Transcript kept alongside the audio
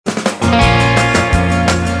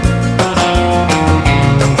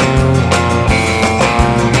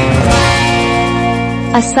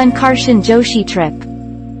A Sankarshan Joshi trip.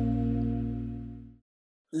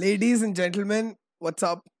 Ladies and gentlemen, what's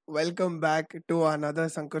up? Welcome back to another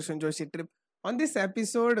Sankarshan Joshi trip. On this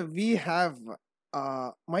episode, we have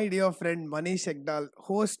my dear friend Manish Hegdal,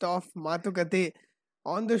 host of Mathu Kathe,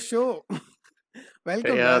 on the show.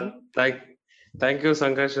 Welcome, Yeah, man. thank you,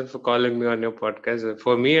 Sankarshan, for calling me on your podcast.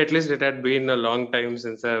 For me, at least, it had been a long time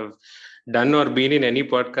since I've done or been in any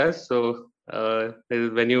podcast. So,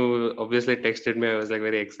 when you obviously texted me, I was like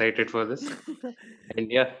very excited for this.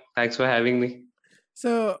 And yeah, thanks for having me.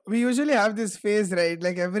 So we usually have this phase, right?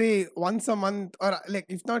 Like every once a month, or like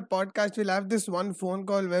if not podcast, we'll have this one phone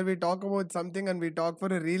call where we talk about something and we talk for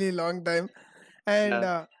a really long time. And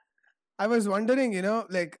Yeah, I was wondering,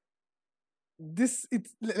 like it's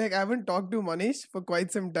like I haven't talked to Manish for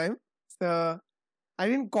quite some time. So I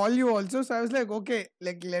didn't call you also. So I was like, okay,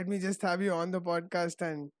 like let me just have you on the podcast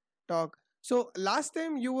and talk. So last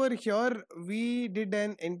time you were here, we did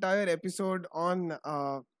an entire episode on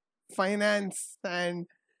finance and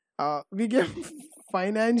we gave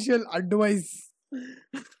financial advice.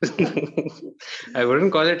 I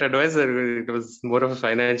wouldn't call it advisor. It was more of a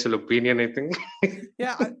financial opinion, I think.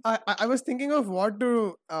 Yeah, I was thinking of what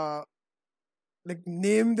to like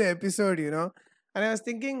name the episode, and I was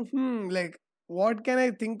thinking, like what can I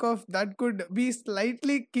think of that could be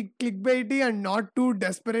slightly clickbaity and not too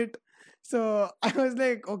desperate. So I was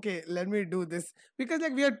like, okay, let me do this because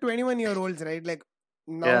like we are 21-year-olds, right? Like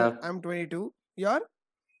now Yeah, I'm 22. You're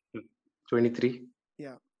 23.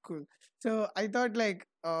 yeah, cool. So I thought like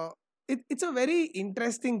it's a very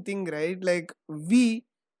interesting thing, right? Like we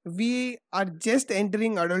are just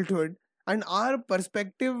entering adulthood and our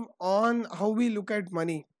perspective on how we look at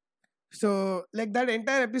money. So like that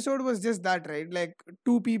entire episode was just that, right? Like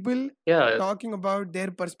two people Yeah, talking about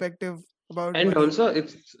their perspective about and money. also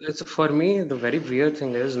it's for me the very weird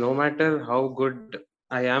thing is no matter how good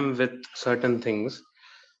I am with certain things,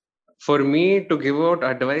 for me to give out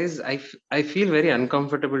advice, I feel very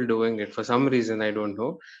uncomfortable doing it for some reason. I don't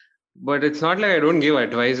know, but it's not like I don't give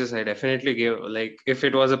advices. I definitely give, like if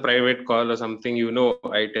it was a private call or something,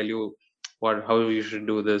 I tell you what how you should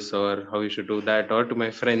do this or how you should do that, or to my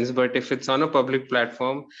friends. But if it's on a public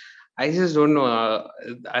platform, I just don't know.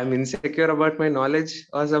 I'm insecure about my knowledge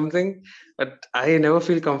or something, but I never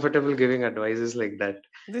feel comfortable giving advices like that.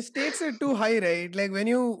 The stakes are too high, right? Like when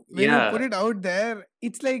you put Yeah, it out there,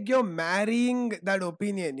 it's like you're marrying that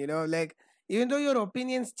opinion, like even though your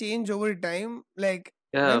opinions change over time, like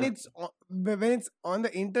yeah, when it's on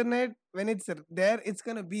the internet, when it's there, it's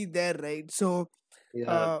gonna be there, right? So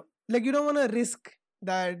yeah. uh like you don't want to risk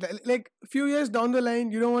that, like few years down the line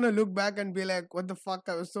you don't want to look back and be like, what the fuck,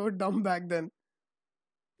 I was so dumb back then.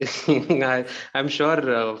 I'm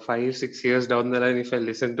sure 5, 6 years down the line, if I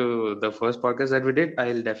listen to the first podcast that we did,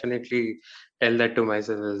 I'll definitely tell that to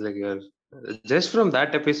myself. As like you're just from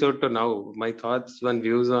that episode to now, my thoughts and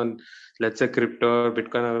views on, let's say, crypto or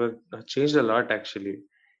Bitcoin have changed a lot actually.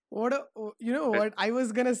 You know Uh, what, I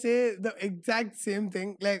was gonna say the exact same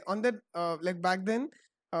thing, like on that like back then.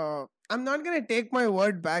 I'm not gonna take my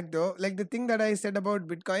word back though. Like the thing that I said about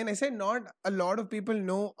Bitcoin, I said not a lot of people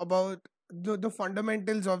know about the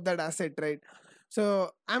fundamentals of that asset, right?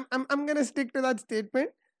 So I'm gonna stick to that statement.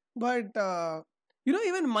 But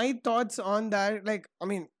even my thoughts on that, like I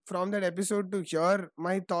mean from that episode to here,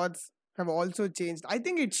 my thoughts have also changed. I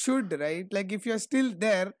think it should, right? Like if you're still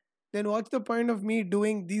there, then what's the point of me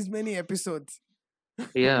doing these many episodes?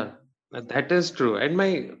 Yeah, that is true. And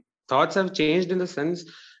my thoughts have changed in the sense,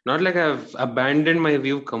 not like I've abandoned my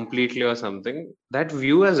view completely or something. That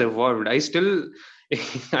view has evolved. I'm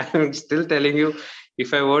still telling you,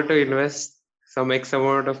 if I were to invest some X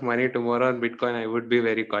amount of money tomorrow on Bitcoin, I would be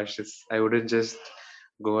very cautious. I wouldn't just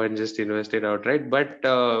go and just invest it outright. But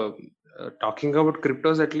talking about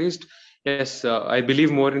cryptos, at least, yes, I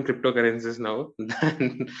believe more in cryptocurrencies now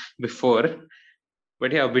than before.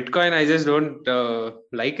 But yeah, Bitcoin, I just don't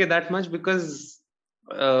like it that much because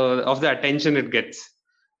of the attention it gets.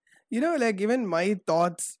 Like even my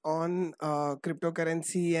thoughts on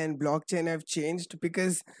cryptocurrency and blockchain have changed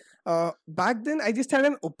because back then I just had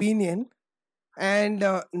an opinion, and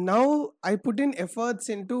now I put in efforts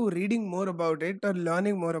into reading more about it or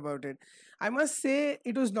learning more about it. I must say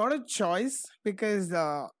it was not a choice because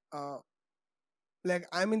like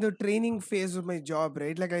I'm in the training phase of my job,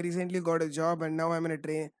 right? Like I recently got a job and now I'm in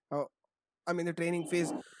the training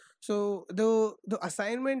phase. So the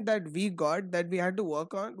assignment that we got that we had to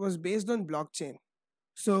work on was based on blockchain.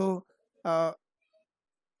 So uh,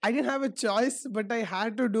 I didn't have a choice, but I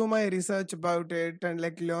had to do my research about it and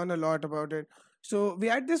like learn a lot about it. So we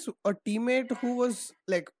had this a teammate who was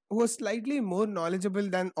slightly more knowledgeable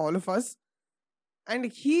than all of us, and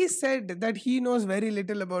he said that he knows very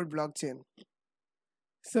little about blockchain.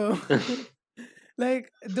 So,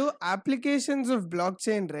 like the applications of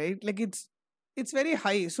blockchain, right? Like it's very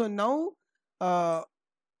high. So now, uh,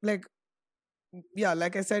 like yeah,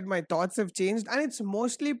 like I said, my thoughts have changed, and it's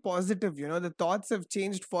mostly positive. The thoughts have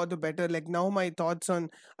changed for the better. Like now, my thoughts on,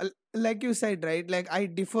 like you said, right? Like I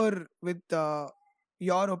differ with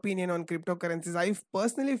your opinion on cryptocurrencies. I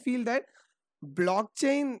personally feel that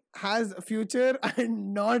blockchain has a future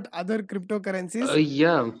and not other cryptocurrencies.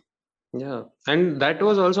 Yeah, yeah. And that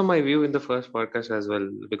was also my view in the first podcast as well,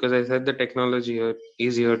 because I said the technology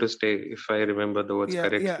is here to stay, if I remember the words Yeah, yeah,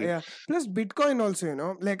 correctly. yeah. Plus Bitcoin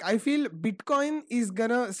also, like I feel Bitcoin is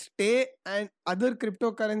gonna stay and other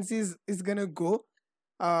cryptocurrencies is gonna go.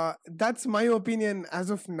 That's my opinion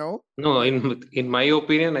as of now. No, in my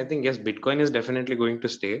opinion, I think yes, Bitcoin is definitely going to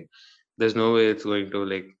stay. There's no way it's going to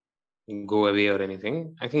like go away or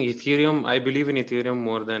anything. I think Ethereum, I believe in Ethereum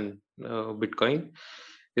more than Bitcoin,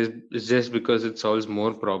 is just because it solves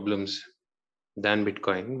more problems than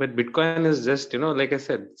Bitcoin. But Bitcoin is just, like I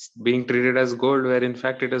said, it's being treated as gold, where in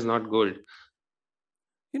fact it is not gold.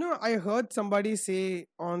 I heard somebody say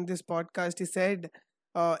on this podcast, he said,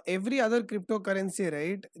 every other cryptocurrency,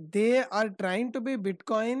 right? They are trying to be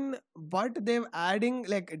Bitcoin, but they're adding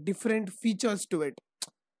like different features to it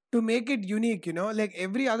to make it unique. Like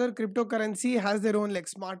every other cryptocurrency has their own like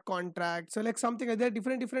smart contract. So like something like that,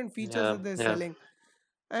 different features Yeah, that they're yeah, selling.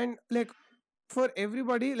 And like for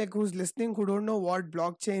everybody like who's listening who don't know what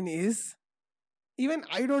blockchain is, even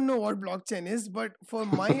I don't know what blockchain is, but for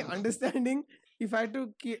my understanding, if I had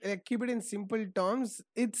to keep it in simple terms,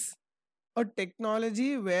 it's a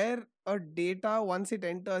technology where a data, once it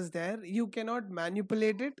enters there, you cannot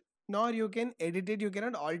manipulate it, nor you can edit it, you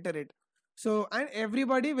cannot alter it. So, and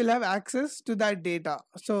everybody will have access to that data.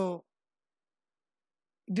 So,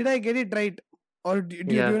 did I get it right? Or do you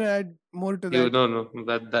yeah. want to add more to You that? no,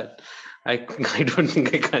 that I I don't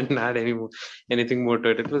think I can add anything more to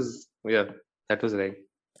it. It was, yeah, that was right.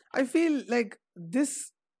 I feel like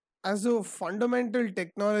this as a fundamental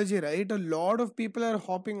technology, right? A lot of people are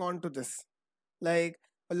hopping onto this. Like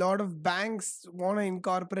a lot of banks want to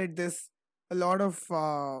incorporate this. A lot of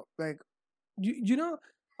like you know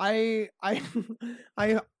I I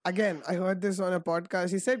again I heard this on a podcast.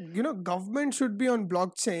 He said government should be on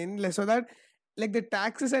blockchain, like, so that like the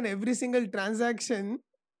taxes and every single transaction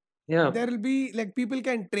Yeah. there will be like people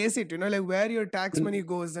can trace it. Like where your tax N- money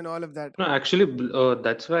goes and all of that. No, actually,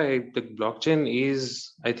 that's why the blockchain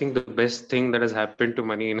is, I think, the best thing that has happened to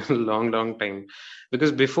money in a long, long time.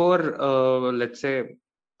 Because before, let's say,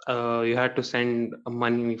 you had to send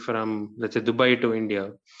money from, let's say, Dubai to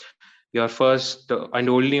India. Your first and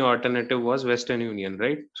only alternative was Western Union,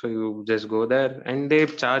 right? So you just go there and they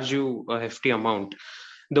charge you a hefty amount.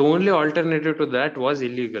 The only alternative to that was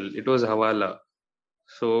illegal. It was Hawala.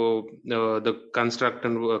 So the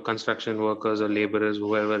construction workers or laborers,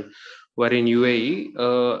 whoever were in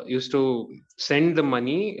UAE, used to send the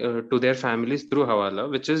money to their families through Hawala,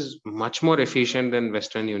 which is much more efficient than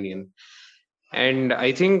Western Union. And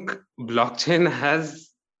I think blockchain has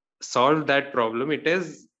solved that problem. It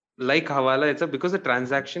is like Hawala itself, because the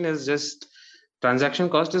transaction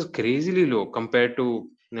cost is crazily low compared to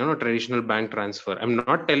traditional bank transfer. I'm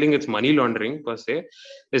not telling it's money laundering per se.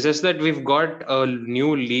 It's just that we've got a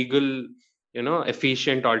new legal,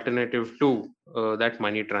 efficient alternative to that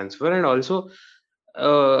money transfer. And also,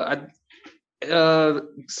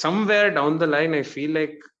 somewhere down the line, I feel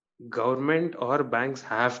like government or banks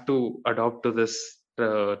have to adopt to this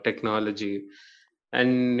technology.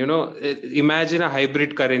 And imagine a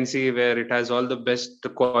hybrid currency where it has all the best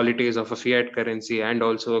qualities of a fiat currency and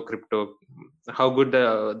also a crypto. How good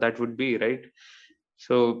that would be, right?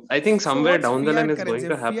 So I think So somewhere what's down the line fiat it's going currency?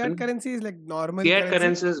 to Fiat happen. currency is like normal Fiat currency.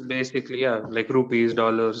 currencies basically, yeah, like rupees,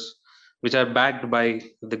 dollars, which are backed by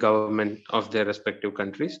the government of their respective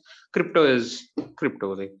countries. Crypto is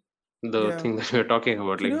crypto, like the Yeah. thing that we're talking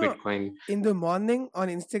about, You like know, Bitcoin. in the morning on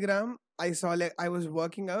Instagram, I saw like I was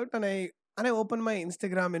working out and I opened my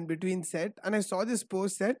Instagram in between set and I saw this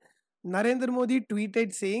post that Narendra Modi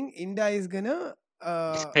tweeted saying India is gonna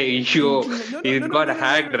Hey, yo, implement it got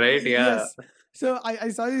hacked, right? Yeah. yes. So I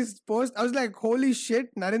saw this post. I was like, holy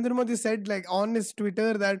shit, Narendra Modi said like on his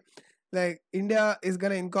Twitter that like India is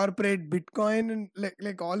gonna incorporate Bitcoin and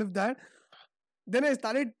like all of that. Then I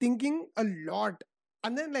started thinking a lot.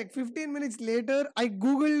 And then like 15 minutes later, I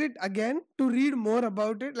Googled it again to read more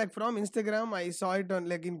about it. Like from Instagram, I saw it on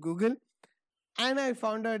like in Google. And I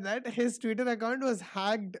found out that his Twitter account was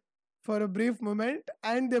hacked for a brief moment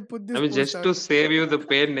and they put I this mean, post just out. to save you the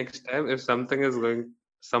pain next time, if something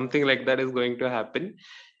like that is going to happen,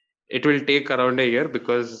 it will take around a year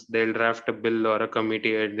because they'll draft a bill or a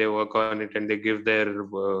committee and they work on it and they give their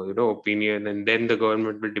opinion, and then the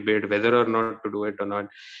government will debate whether or not to do it or not.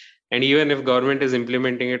 And even if government is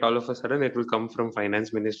implementing it, all of a sudden it will come from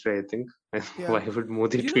finance ministry, I think. Yeah. Why would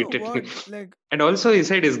Modi You know tweet what? it? Like, And also he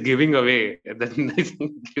said is giving away, then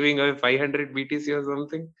giving away 500 BTC or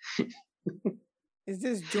something. it's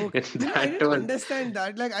just joke. And You know, I that didn't was understand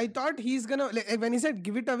that. Like, I thought he's gonna like when he said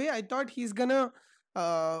give it away, I thought he's gonna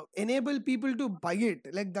enable people to buy it.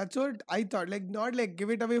 Like that's what I thought. Like not like give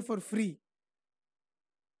it away for free.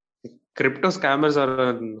 crypto scammers are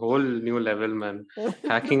a whole new level, man. Oh, bro.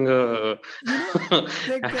 Hacking You know,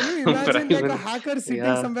 like, can you imagine like a private, hacker sitting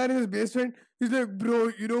yeah. somewhere in his basement? He's like, bro,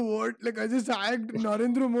 you know what? Like, I just hacked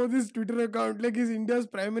Narendra Modi's Twitter account. Like, he's India's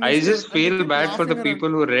prime I minister, just and they feel kept bad for the laughing around. people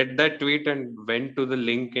who read that tweet and went to the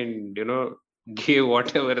link and gave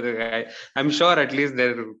whatever the guy. I'm sure at least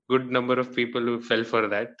there are good number of people who fell for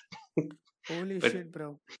that. Holy But shit,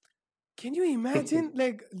 bro! Can you imagine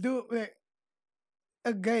like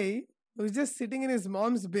a guy who's just sitting in his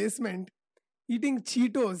mom's basement eating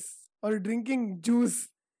Cheetos or drinking juice?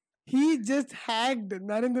 He just hacked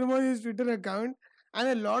Narendra Modi's Twitter account, and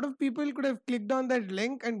a lot of people could have clicked on that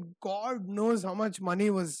link, and God knows how much money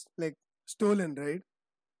was like stolen, right?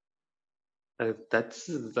 that's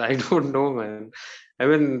I don't know, man. I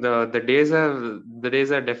mean, the days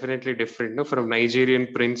are definitely different. No, from Nigerian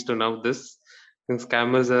prince to now this, and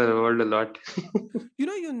scammers are evolved a lot. You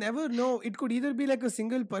know, you never know. It could either be like a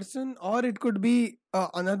single person or it could be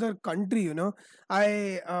another country. You know,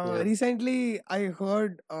 I Yeah. recently I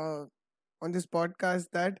heard on this podcast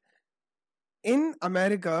that in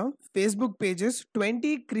America, Facebook pages,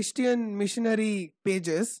 20 Christian missionary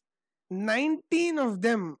pages, 19 of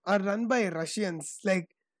them are run by Russians. Like,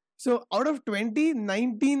 so out of 20,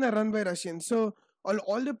 19 are run by Russians. So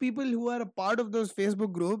all the people who are a part of those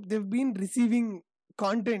Facebook group, they've been receiving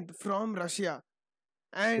content from Russia.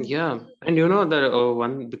 And Yeah, and the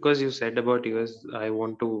one, because you said about US, I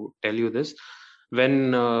want to tell you this.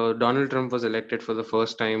 When Donald Trump was elected for the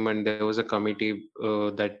first time, and there was a committee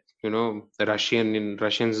that the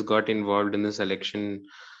Russians got involved in this election,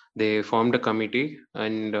 they formed a committee,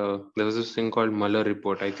 and there was this thing called Mueller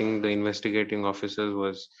report. I think the investigating officer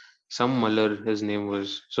was some Mueller, his name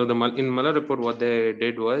was. So in Mueller report, what they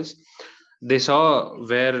did was they saw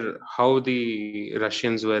where how the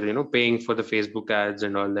Russians were paying for the Facebook ads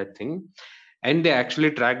and all that thing, and they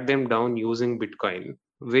actually tracked them down using Bitcoin,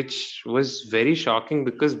 which was very shocking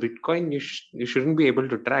because Bitcoin you shouldn't be able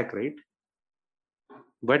to track, right?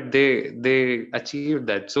 But they achieved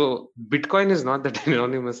that. So Bitcoin is not that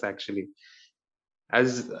anonymous actually.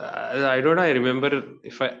 As I don't know, I remember,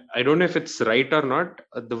 if I don't know if it's right or not.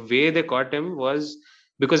 The way they caught him was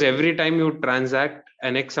because every time you transact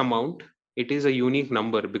an X amount, it is a unique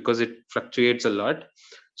number because it fluctuates a lot.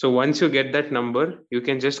 So once you get that number, you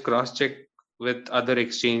can just cross check with other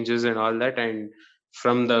exchanges and all that, and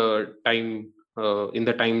from the time in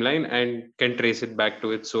the timeline, and can trace it back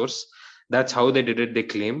to its source. That's how they did it, they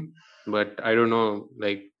claim. But I don't know,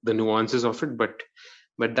 like, the nuances of it. But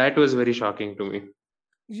that was very shocking to me.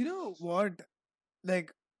 you know what?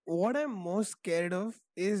 Like, what I'm most scared of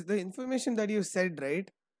is the information that you said, right?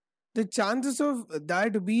 The chances of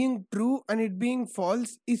that being true and it being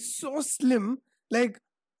false is so slim. Like,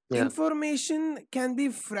 Yeah. information can be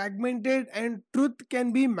fragmented and truth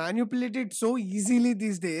can be manipulated so easily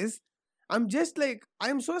these days. I'm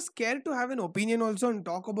so scared to have an opinion also and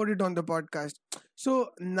talk about it on the podcast.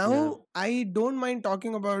 So Yeah. now I don't mind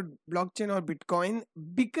talking about blockchain or Bitcoin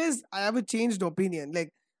because I have a changed opinion. Like,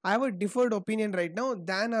 I have a differed opinion right now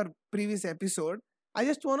than our previous episode. I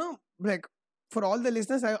just want to, like, for all the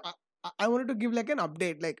listeners, I wanted to give like an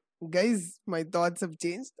update. Like, guys, my thoughts have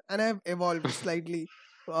changed and I've evolved slightly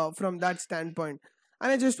from that standpoint.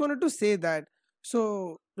 And I just wanted to say that.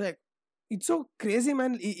 So, like, it's so crazy,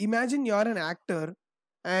 man. Imagine you're an actor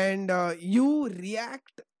and you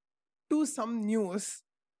react to some news,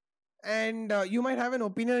 and you might have an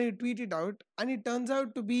opinion and you tweet it out, and it turns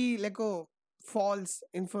out to be like a false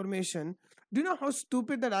information. Do you know how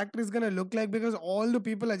stupid that actor is gonna look like because all the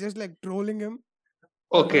people are just like trolling him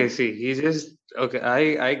or Okay, her? see, he just okay.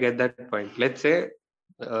 I get that point. Let's say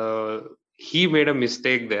uh, he made a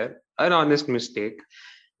mistake there, an honest mistake.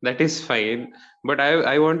 That is fine. But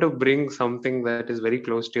I want to bring something that is very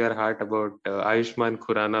close to your heart about Ayushman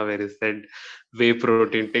Khurrana, where he said whey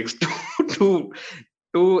protein takes two,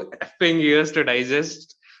 two effing years to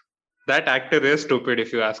digest. That actor is stupid,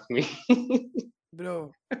 if you ask me.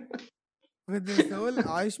 Bro, with this whole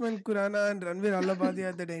Ayushman Khurrana and Ranveer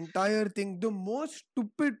Allabadia, that entire thing, the most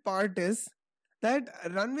stupid part is that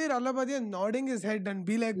Ranveer Allahabadian nodding his head and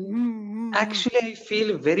be like, Mm, mm. actually, I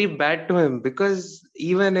feel very bad to him because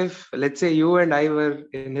even if, let's say, you and I were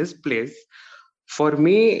in his place, for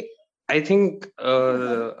me, I think,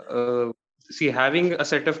 see, having a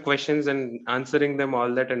set of questions and answering them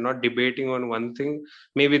all that and not debating on one thing,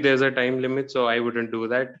 maybe there's a time limit, so I wouldn't do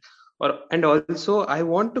that. And also, I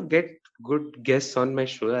want to get good guests on my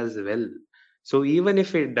show as well. So even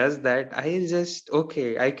if it does that, I just,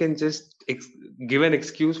 okay, I can just give an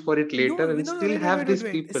excuse for it No, later and no, no, still wait, wait, have wait, wait, these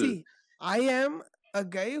wait. people. See, I am a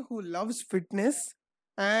guy who loves fitness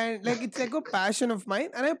and like it's like a passion of mine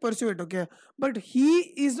and I pursue it, okay? But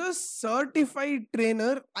he is a certified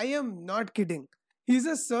trainer. I am not kidding. He's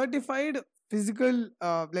a certified physical,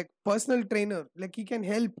 like personal trainer. Like he can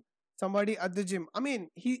help somebody at the gym. I mean,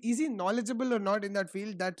 is he knowledgeable or not in that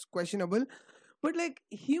field? That's questionable. But like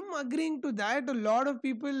him agreeing to that, a lot of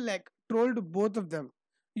people like trolled both of them.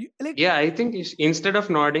 Like Yeah, I think instead of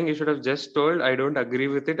nodding, you should have just told, I don't agree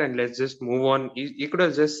with it and let's just move on. You could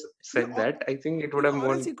have just you said that. I think it would have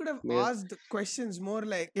honestly won. could have Yeah. asked questions more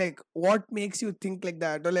like what makes you think like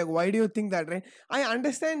that, or like why do you think that, right? I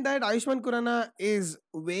understand that Ayushman Kurana is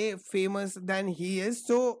way famous than he is,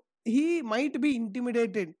 so he might be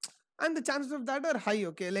intimidated, and the chances of that are high,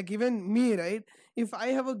 okay? Like even me, right? If I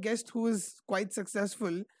have a guest who is quite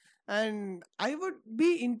successful and I would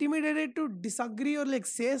be intimidated to disagree or like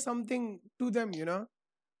say something to them. But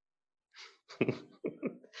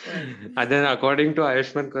And then, according to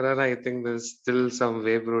Ayushman Khurrana, I think there's still some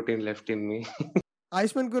whey protein left in me.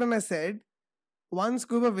 Ayushman Kurana said one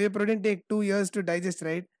scoop of whey protein take 2 years to digest,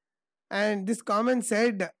 right? And this comment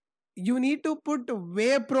said you need to put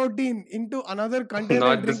whey protein into another container,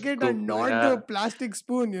 Not the drink it, scoop. and not the Yeah. plastic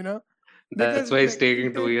spoon. That's Because why it's like taking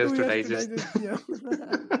it two take years two to years to digest. digest. Yeah.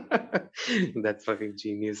 That's fucking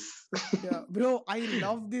genius. Yeah, bro, I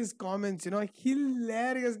love these comments.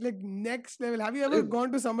 Hilarious, like next level. Have you ever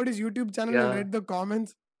gone to somebody's YouTube channel and Yeah. read the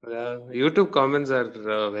comments? Yeah, YouTube comments are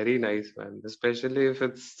very nice, man. Especially if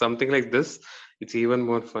it's something like this, it's even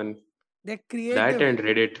more fun. They're That creative. and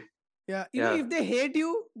Reddit. Yeah, Yeah, if they hate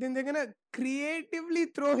you, then they're gonna creatively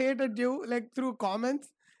throw hate at you, like through comments.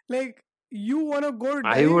 Like you wanna go I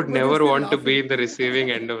die, would but you're never still want to be laughing. in the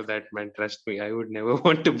receiving end of that, man. Trust me, I would never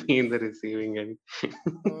want to be in the receiving end.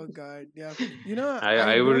 Oh God, yeah. I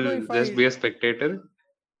I don't know will if just be a spectator.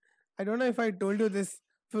 I don't know if I told you this.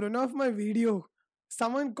 For one of my video,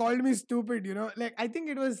 someone called me stupid. Like I think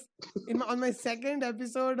it was on my second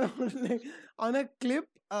episode, or like on a clip.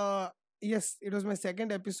 Yes, it was my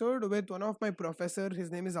second episode with one of my professor. His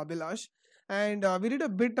name is Abhilash, and we did a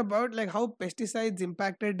bit about like how pesticides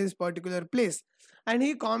impacted this particular place. And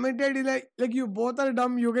he commented, he's like you both are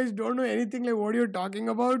dumb. You guys don't know anything. Like what are you talking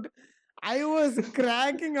about? I was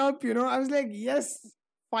cracking up. I was like, yes,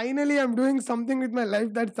 finally I'm doing something with my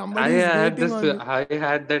life that I somebody is had waiting this. on me. I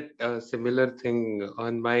had that similar thing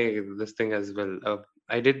on my this thing as well.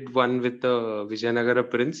 I did one with the Vijayanagara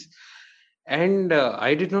prince, and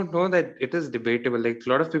I did not know that it is debatable. Like a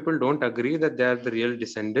lot of people don't agree that they are the real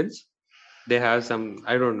descendants. They have some.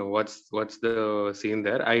 I don't know what's the scene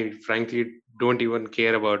there. I frankly don't even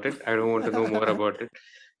care about it. I don't want to know more about it.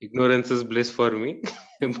 Ignorance is bliss for me.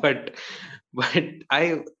 but but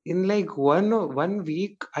I in like one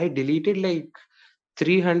week I deleted like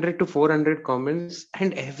 300 to 400 comments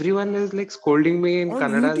and everyone is like scolding me in On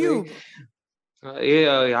Kannada saying, YouTube.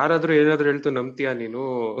 ಯಾರಾದ್ರೂ ಏನಾದ್ರೂ ಹೇಳ್ತು ನಂಬ್ತೀಯಾ ನೀನು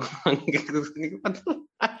ಹಂಗೆ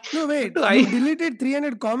No, what wait. do I You deleted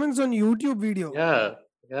 300 comments on YouTube video. yeah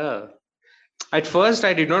yeah at first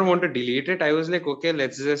I did not want to delete it. I was like, okay,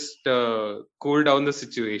 let's just cool down the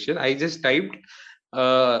situation. I just typed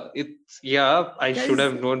it's yeah, I should Guys,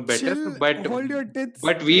 have known better, chill. but Hold your tits.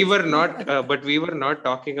 but we Like, were not but we were not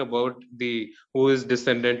talking about the who is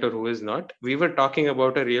descendant or who is not. We were talking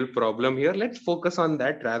about a real problem here. Let's focus on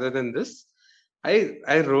that rather than this.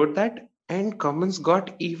 I wrote that and comments got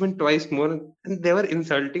even twice more and they were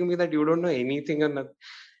insulting me that you don't know anything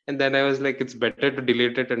and then I was like, it's better to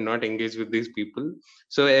delete it and not engage with these people.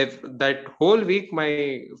 So if that whole week my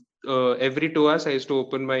every 2 hours I used to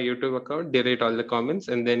open my YouTube account, delete all the comments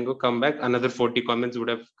and then go come back, another 40 comments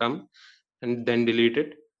would have come and then delete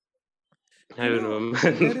it. I you don't know,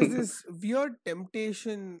 know, there is man. this weird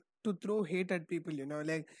temptation to throw hate at people,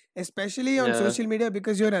 like especially on Yeah. social media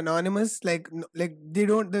because you're anonymous. Like, like the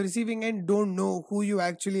receiving end don't know who you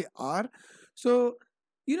actually are. So,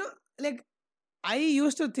 you know, like I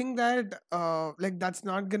used to think that like that's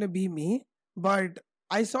not gonna be me, but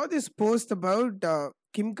I saw this post about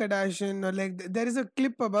Kim Kardashian, or like there is a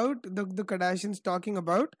clip about the Kardashians talking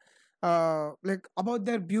about about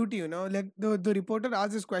their beauty. Like the reporter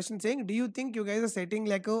asked this question saying, "Do you think you guys are setting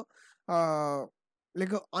like a uh,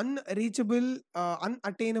 like a unreachable,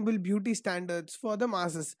 unattainable beauty standards for the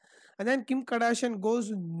masses. And then Kim Kardashian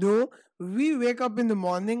goes, no, we wake up in the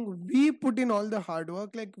morning, we put in all the hard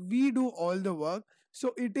work, like we do all the work,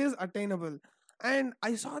 so it is attainable. And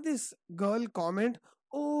I saw this girl comment,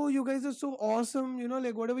 oh, you guys are so awesome,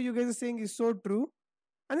 like whatever you guys are saying is so true.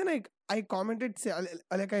 And then I commented, say,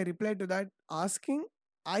 like I replied to that, asking,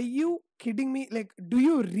 are you kidding me? Like, do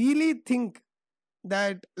you really think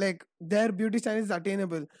that like their beauty standard is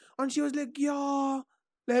attainable? And she was like, yeah,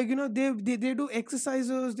 like they do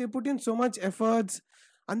exercises, they put in so much efforts.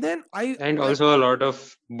 And then And I also a lot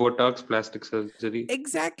of Botox, plastic surgery,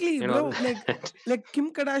 exactly, and all bro, that. like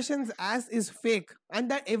Kim Kardashian's ass is fake, and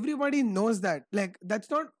that everybody knows that. Like that's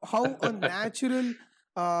not how a natural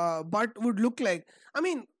butt would look like. I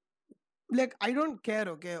mean, like I don't care,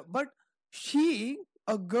 okay, but she,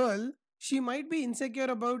 a girl, she might be insecure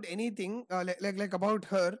about anything, like about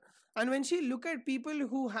her. And when she look at people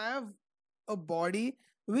who have a body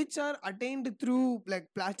which are attained through like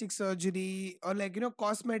plastic surgery or like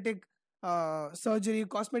cosmetic surgery,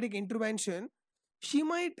 cosmetic intervention, she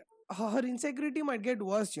might, her insecurity might get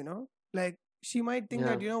worse, like she might think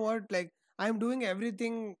that, Yeah, what, like I'm doing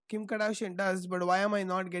everything Kim Kardashian does, but why am I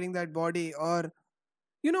not getting that body? Or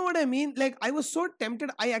you know what I mean? Like, I was so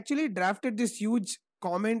tempted. I actually drafted this huge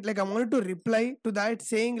comment. Like, I wanted to reply to that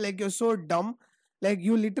saying, like, you're so dumb. Like,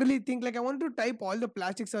 you literally think, like, I wanted to type all the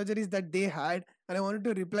plastic surgeries that they had and I wanted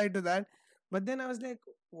to reply to that. But then I was like,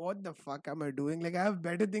 what the fuck am I doing? Like, I have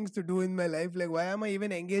better things to do in my life. Like, why am I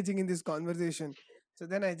even engaging in this conversation? So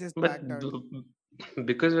then I just but backed out.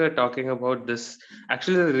 because we're talking about this,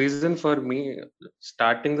 actually, the reason for me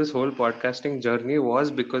starting this whole podcasting journey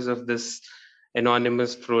was because of this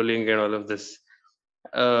anonymous trolling and all of this.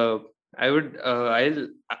 Uh,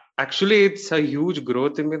 actually, it's a huge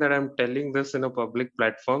growth in me that I'm telling this in a public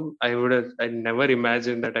platform. I never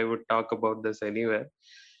imagined that I would talk about this anywhere.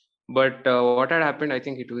 But what had happened, I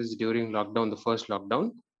think it was during lockdown, the first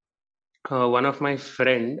lockdown. One of my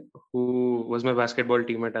friend who was my basketball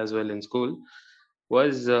teammate as well in school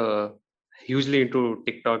was hugely into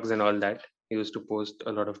TikToks and all that. He used to post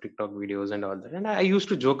a lot of TikTok videos and all that, and I used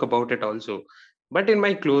to joke about it also, but in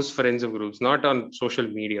my close friends of groups, not on social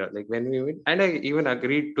media. Like when we meet, and I even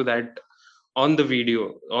agreed to that on the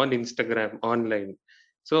video, on Instagram, online.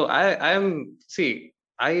 So I am, see,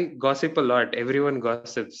 I gossip a lot. Everyone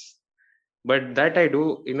gossips, but that I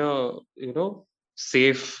do in a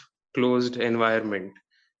safe, closed environment,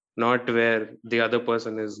 not where the other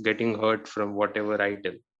person is getting hurt from whatever I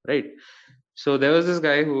tell, right? So there was this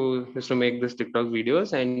guy who used to make this TikTok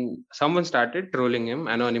videos, and someone started trolling him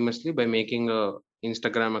anonymously by making a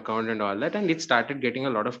Instagram account and all that, and it started getting a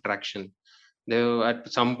lot of traction. There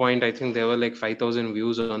at some point, I think there were like 5,000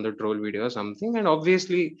 views on the troll video or something, and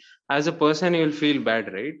obviously, as a person, you'll feel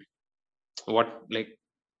bad, right? What, like,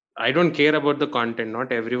 I don't care about the content.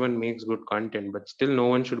 Not everyone makes good content, but still, no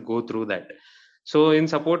one should go through that. So, in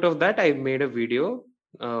support of that, I made a video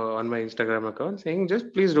on my Instagram account saying,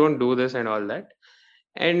 just please don't do this and all that.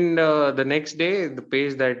 And the next day, the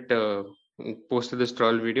page that posted this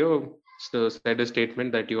troll video said a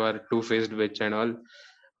statement that you are two-faced witch and all.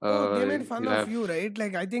 Oh, they made You fun of have, you, right?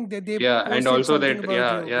 Like, I think that they yeah, and posted also something that, about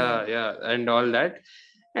yeah, you. Yeah. yeah, yeah, and all that.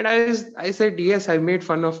 And I said, yes, I made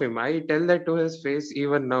fun of him. I tell that to his face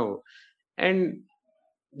even now. And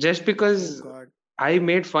just Oh, because God. I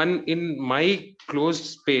made fun in my closed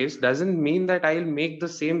space doesn't mean that I'll make the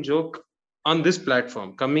same joke on this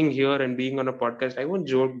platform. Coming here and being on a podcast, I won't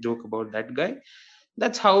joke about that guy.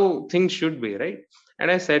 That's how things should be, right?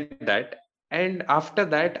 And I said that. And after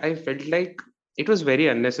that, I felt like it was very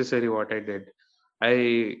unnecessary what I did.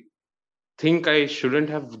 I think I shouldn't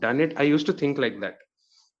have done it. I used to think like that.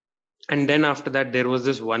 And then after that, there was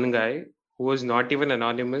this one guy who was not even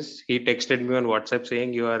anonymous. He texted me on WhatsApp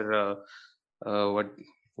saying, "You are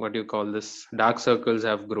what do you call this? Dark circles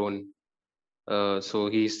have grown." So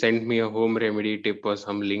he sent me a home remedy tip or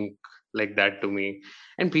some link like that to me.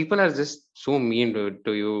 And people are just so mean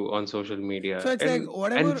to you on social So media. it's like And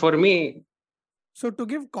whatever. for me, So to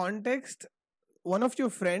give context, one of your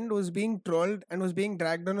friend was being trolled and was being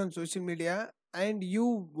dragged on social media, and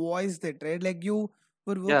you voiced it, right? Like you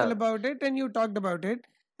were vocal yeah, about it and you talked about it.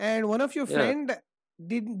 And one of your yeah, friend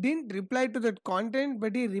didn't reply to that content,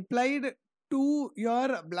 but he replied to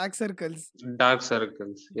your black circles. dark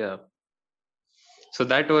circles. Yeah. So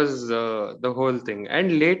that was the whole thing.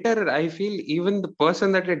 And later, I feel even the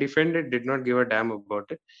person that I defended did not give a damn about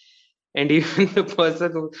it. And even the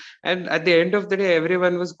person who, and at the end of the day,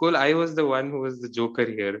 everyone was cool. I was the one who was the joker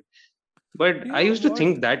here. But You I know used to what?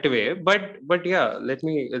 think that way. But yeah, let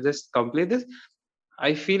me just complete this.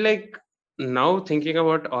 I feel like now thinking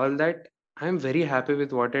about all that, I'm very happy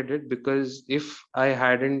with what I did, because if I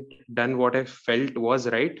hadn't done what I felt was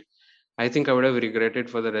right, I think I would have regretted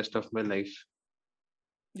for the rest of my life.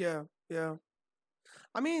 Yeah, yeah.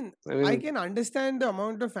 I mean, I I mean, can understand the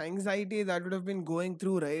amount of anxiety that would have been going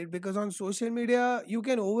through, right? Because on social media, you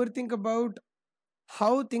can overthink about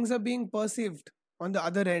how things are being perceived on the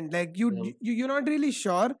other end. Like you're not really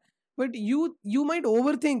sure, but you might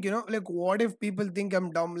overthink. Like what if people think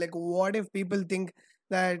I'm dumb? Like what if people think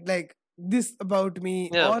that like this about me?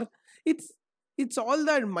 yeah, Or it's it's all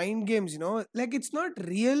that mind games. Like it's not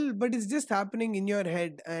real, but it's just happening in your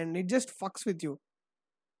head, and it just fucks with you.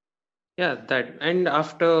 yeah, that. And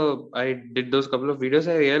after I did those couple of videos,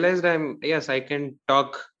 I realized yes, I can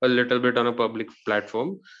talk a little bit on a public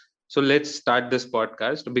platform. So let's start this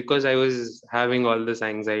podcast, because I was having all this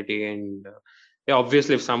anxiety. And yeah,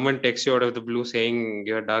 obviously, if someone texts you out of the blue saying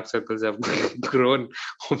your dark circles have grown,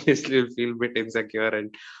 obviously you'll feel a bit insecure,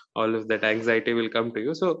 and all of that anxiety will come to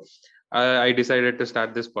you. So I decided to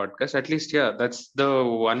start this podcast. At least, yeah, that's the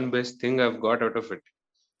one best thing I've got out of it.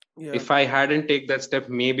 Yeah, If I hadn't take that step,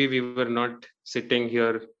 maybe we were not sitting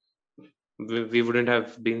here. We wouldn't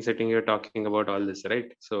have been sitting here talking about all this,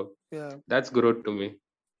 right? So yeah, that's growth to me.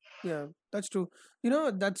 yeah. That's true.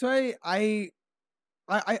 That's why I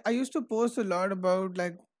used to post a lot about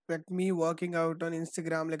like me working out on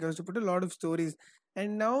Instagram. Like I used to put a lot of stories,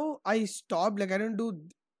 and now I stopped. Like I don't do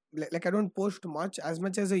like I don't post much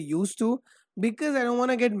as I used to, because I don't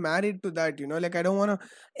want to get married to that. Like I don't want to.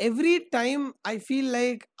 Every time I feel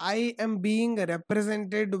like I am being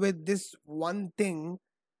represented with this one thing,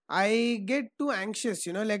 I get too anxious.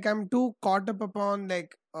 Like I'm too caught up upon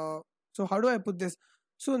like. So how do I put this?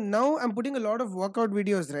 So now I'm putting a lot of workout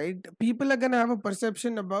videos, right? People are gonna have a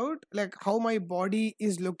perception about like how my body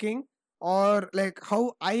is looking, or like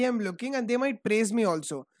how I am looking, and they might praise me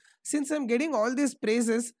also. Since I'm getting all these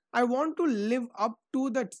praises, I want to live up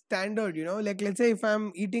to that standard, Like let's say if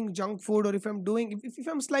I'm eating junk food, or if I'm doing if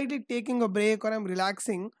I'm slightly taking a break, or I'm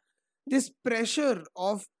relaxing, this pressure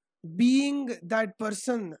of being that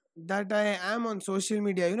person that I am on social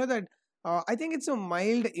media, that I think it's a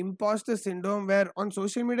mild imposter syndrome, where on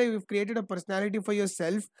social media you've created a personality for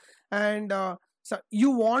yourself, and so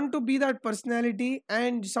you want to be that personality,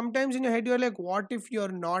 and sometimes in your head you're like, what if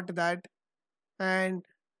you're not that? And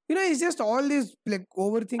it's just all this like I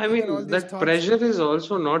overthinking and all mean, these that thoughts. pressure is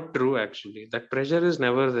also not true, actually. That pressure is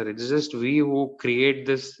never there. It's just we who create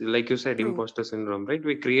this, like you said, True. imposter syndrome, right?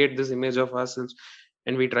 We create this image of ourselves,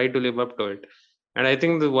 and we try to live up to it. And I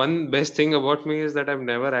think the one best thing about me is that I'm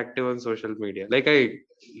never active on social media. Like, I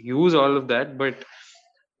use all of that, but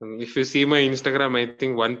if you see my Instagram, I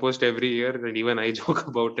think one post every year, and even I joke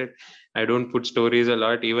about it. I don't put stories a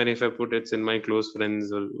lot, even if I put it's in my close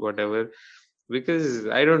friends or whatever, because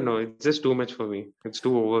I don't know, it's just too much for me. It's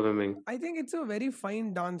too overwhelming. I think it's a very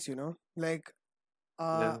fine dance, like Yeah.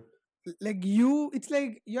 uh like it's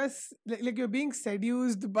like like you're being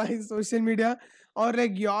seduced by social media, or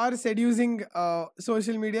like you're seducing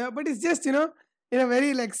social media, but it's just in a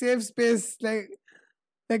very like safe space, like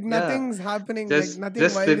Yeah. nothing's happening, like nothing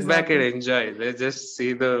Just wild sit is back and happening. enjoy. Let's just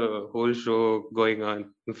see the whole show going on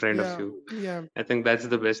in front of Yeah, you. yeah. I think that's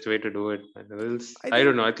the best way to do it. And else, I I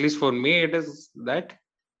don't think know. At least for me, it is that.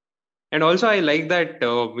 And also, I like that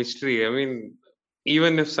mystery. I mean,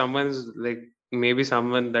 even if someone's like, maybe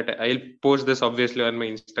someone that I'll post this obviously on my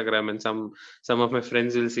Instagram, and some of my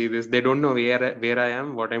friends will see this. They don't know where I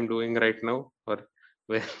am, what I'm doing right now, or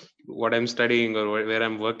where what I'm studying, or where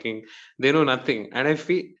I'm working. They know nothing, and I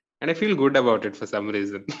feel good about it for some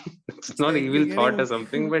reason. It's it's not like you're evil thought or getting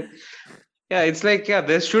something, but yeah, it's like, yeah,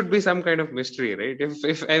 there should be some kind of mystery, right?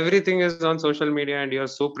 If everything is on social media and you're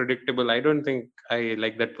so predictable, I don't think I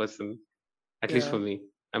like that person, at least yeah. for me.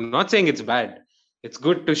 I'm not saying it's bad. It's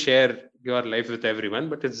good to share your life with everyone,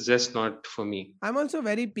 but it's just not for me. I'm also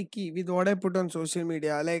very picky with what I put on social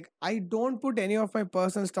media. Like I don't put any of my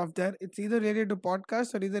personal stuff there. It's either related to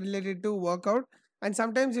podcast or either related to workout. And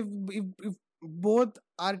sometimes if both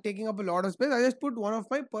are taking up a lot of space, I just put one of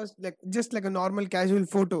my like just like a normal casual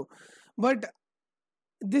photo. But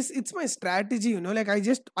this it's my strategy, like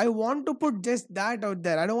I want to put just that out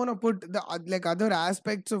there. I don't want to put the like other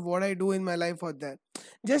aspects of what I do in my life out there,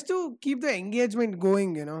 just to keep the engagement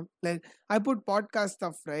going, like I put podcast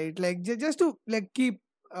stuff, right? Like just to like keep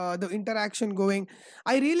the interaction going.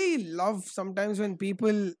 I really love sometimes when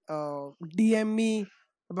people DM me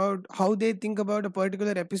about how they think about a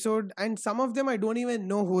particular episode, and some of them I don't even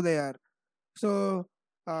know who they are. So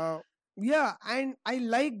uh, Yeah, and I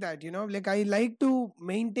like that, like I like to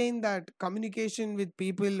maintain that communication with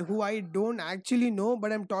people who I don't actually know,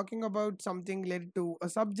 but I'm talking about something related to a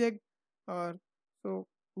subject or so.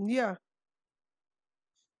 Yeah,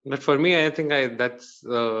 But for me, I think I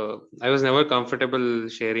was never comfortable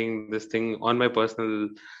sharing this thing on my personal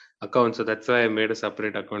account, so that's why I made a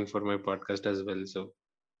separate account for my podcast as well. So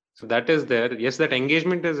that is there. Yes, that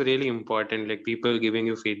engagement is really important. Like people giving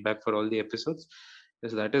you feedback for all the episodes.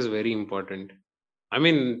 Yes, that is very important. I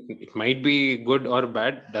mean, it might be good or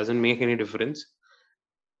bad, doesn't make any difference.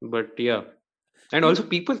 But yeah, and you also know,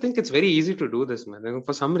 people think it's very easy to do this, man. And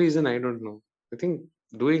for some reason, I don't know. I think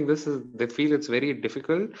doing this is they feel it's very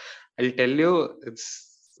difficult. I'll tell you,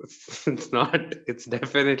 it's not. It's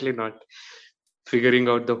definitely not. Figuring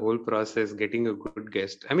out the whole process, getting a good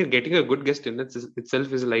guest. I mean, getting a good guest in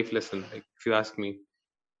itself is a life lesson. Like if you ask me,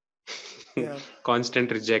 yeah,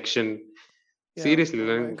 constant rejection. yeah. Seriously, Oh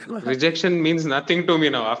my man, god. rejection means nothing to me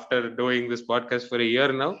now. After doing this podcast for a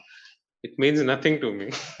year now, it means nothing to me.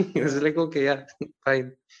 It's Yeah. like okay, yeah,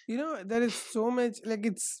 fine. There is so much, like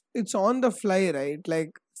it's on the fly, right?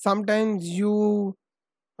 Like sometimes you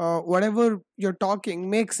whatever you're talking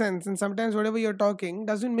makes sense, and sometimes whatever you're talking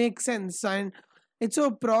doesn't make sense, and it's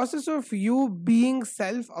a process of you being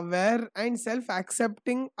self-aware and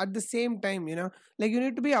self-accepting at the same time. Like you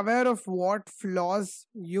need to be aware of what flaws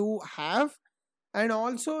you have, and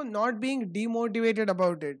also not being demotivated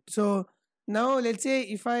about it. So now let's say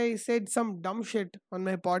if I said some dumb shit on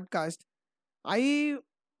my podcast, I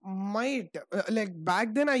might like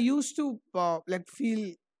back then I used to like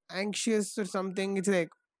feel anxious or something. It's like,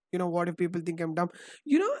 what if people think I'm dumb?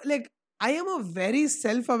 Like I am a very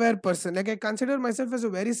self-aware person. Like I consider myself as a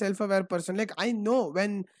very self-aware person. Like I know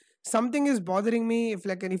when something is bothering me, if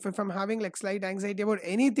I'm having like slight anxiety about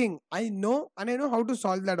anything, I know, and I know how to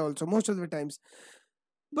solve that also most of the times.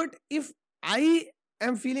 But if I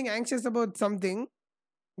am feeling anxious about something,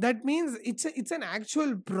 that means it's an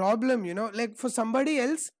actual problem. Like for somebody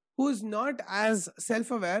else who's not as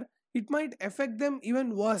self-aware, it might affect them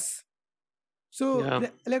even worse. So Yeah.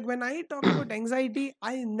 like when I talk about anxiety,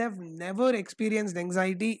 I never experienced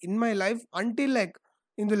anxiety in my life until like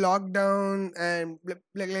in the lockdown,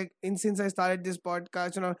 and since I started this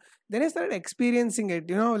podcast, then I started experiencing it.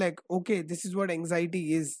 Like okay, this is what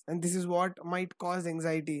anxiety is, and this is what might cause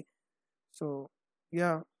anxiety. So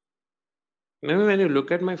yeah. Maybe when you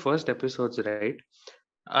look at my first episodes, right?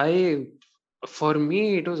 I, for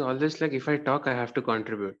me, it was always like if I talk, I have to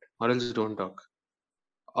contribute, or else don't talk.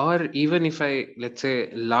 Or even if I, let's say,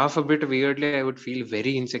 laugh a bit weirdly, I would feel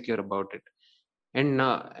very insecure about it. And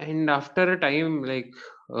after a time, like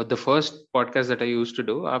the first podcast that I used to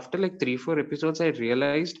do, after like 3 4 episodes, I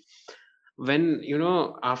realized when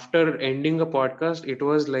after ending a podcast, it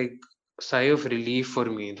was like sigh of relief for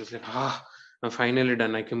me. It was like I'm finally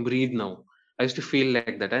done. I can breathe now. I used to feel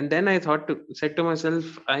like that, and then I said to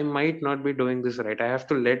myself, I might not be doing this right. I have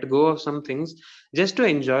to let go of some things just to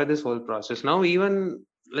enjoy this whole process. Now, even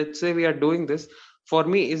let's say we are doing this, for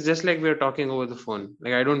me, it's just like we are talking over the phone.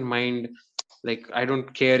 Like I don't mind, like I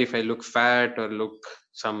don't care if I look fat or look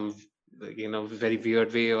some very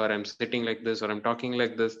weird way, or I'm sitting like this, or I'm talking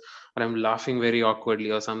like this, or I'm laughing very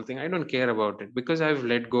awkwardly or something. I don't care about it because I've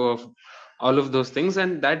let go of all of those things,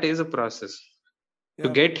 and that is a process. To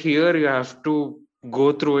Yeah. get here, you have to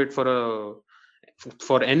go through it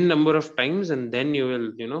for n number of times, and then you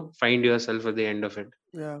will find yourself at the end of it.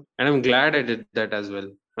 Yeah. And I'm glad I did that as well.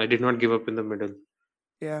 I did not give up in the middle.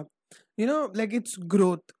 Yeah. Like it's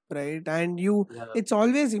growth, right? And Yeah. it's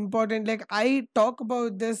always important. Like I talk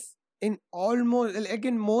about this in almost, like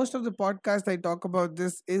in most of the podcast I talk about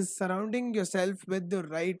this, is surrounding yourself with the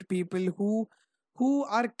right people who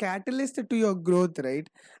are catalyst to your growth, right?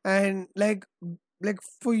 And like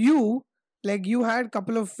for you, like you had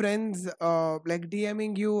couple of friends like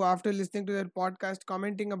DMing you after listening to their podcast,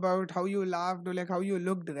 commenting about how you laughed or like how you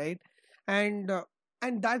looked, right? And uh,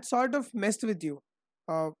 and that sort of messed with you,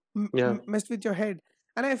 Yeah. messed with your head.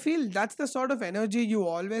 And I feel that's the sort of energy you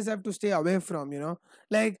always have to stay away from.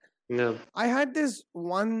 Like Yeah. I had this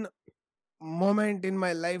one moment in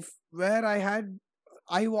my life where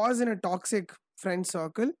I was in a toxic friend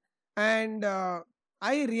circle, and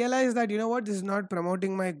I realized that, what, this is not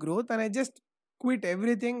promoting my growth, and I just quit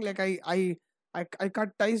everything. Like I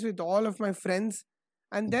cut ties with all of my friends,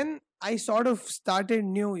 and then I sort of started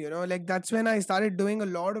new. Like that's when I started doing a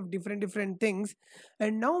lot of different things.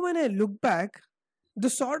 And now when I look back, the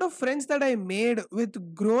sort of friends that I made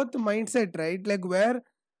with growth mindset, right? Like where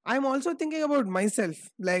I'm also thinking about myself.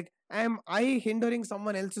 Like Am I hindering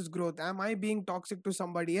someone else's growth? Am I being toxic to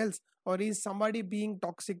somebody else, or is somebody being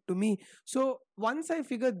toxic to me? So once I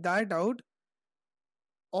figured that out,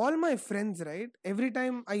 all my friends, right, every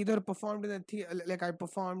time I either performed in a like I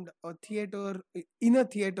performed a theater, in a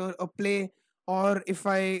theater, a play, or if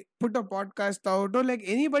I put a podcast out, or like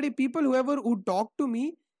anybody, people, whoever who talk to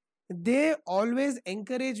me, they always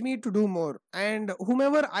encourage me to do more. And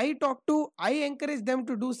whomever I talk to, I encourage them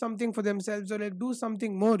to do something for themselves, or like do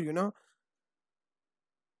something more, you know.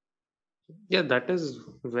 Yeah, that is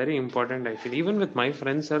very important. I feel even with my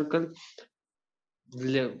friend circle,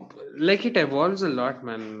 li- like it evolves a lot,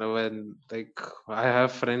 man. When like I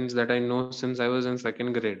have friends that I know since I was in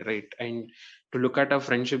second grade, right? And to look at our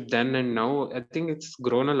friendship then and now, I think it's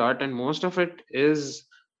grown a lot, and most of it is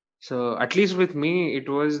so. At least with me, it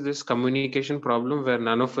was this communication problem where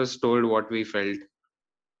none of us told what we felt,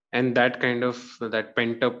 and that kind of that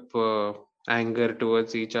pent up anger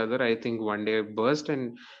towards each other, I think one day burst,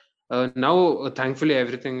 and now thankfully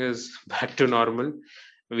everything is back to normal.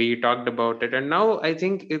 We talked about it, and now I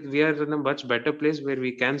think we are in a much better place where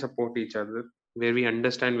we can support each other, where we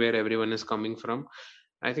understand where everyone is coming from.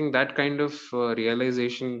 I think that kind of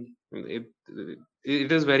realization, it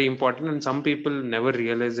is very important, and some people never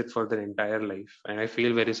realize it for their entire life, and I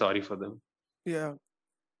feel very sorry for them. Yeah.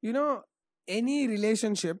 You know, any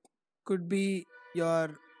relationship could be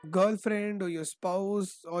your girlfriend or your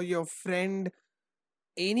spouse or your friend,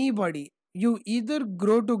 anybody. You either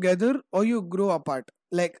grow together or you grow apart.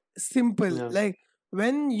 Like, simple. Yeah, Like,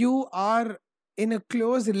 when you are in a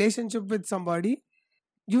close relationship with somebody,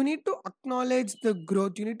 you need to acknowledge the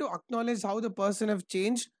growth. You need to acknowledge how the person have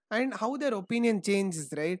changed and how their opinion changes,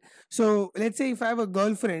 right? So let's say if I have a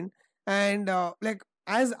girlfriend, and like,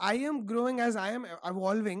 as I am growing, as I am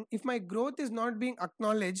evolving, if my growth is not being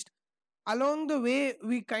acknowledged, along the way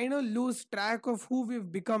we kind of lose track of who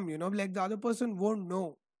we've become, you know. Like, the other person won't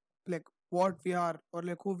know like what we are, or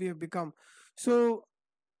like who we have become. So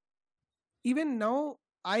even now,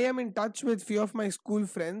 I am in touch with few of my school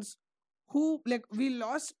friends who, like, we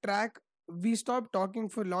lost track. We stopped talking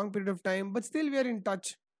for a long period of time, but still we are in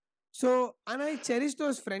touch. So, and I cherish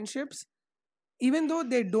those friendships. Even though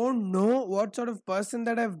they don't know what sort of person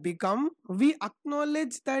that I've become, we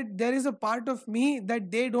acknowledge that there is a part of me that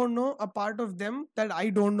they don't know, a part of them that I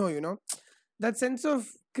don't know, you know. That sense of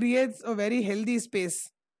creates a very healthy space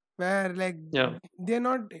where, like, yeah, they're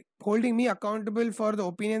not holding me accountable for the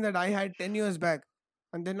opinion that I had 10 years back.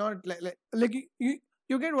 And they're not like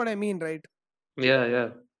you get what I mean, right? yeah, yeah.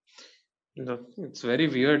 No, it's very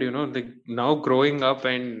weird, like now growing up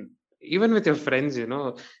and even with your friends, you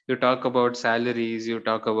talk about salaries, you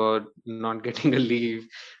talk about not getting a leave.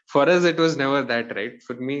 For us, it was never that, right?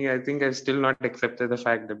 For me, I think I've still not accepted the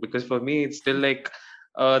fact that because for me, it's still like,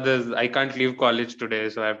 I can't leave college today,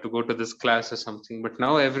 so I have to go to this class or something. But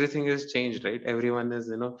now everything has changed, right? Everyone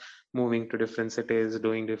is, moving to different cities,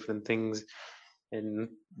 doing different things, and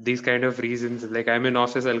these kind of reasons, like I'm in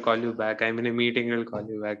office, I'll call you back, I'm in a meeting, I'll call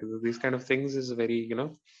you back. These kind of things is very,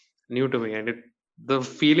 new to me, and the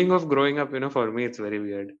feeling of growing up, for me it's very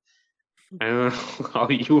weird. I don't know how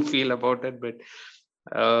you feel about it, but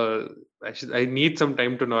uh I need some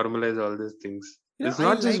time to normalize all these things. You know, It's I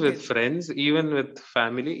not just like with it. friends, even with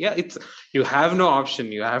family. Yeah, it's, you have no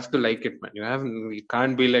option, you have to like it, man. You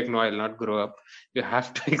can't be like, no, I'll not grow up. You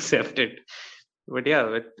have to accept it. But yeah,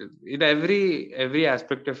 but in every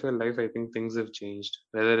aspect of your life, I think things have changed,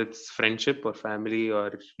 whether it's friendship or family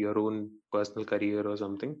or your own personal career or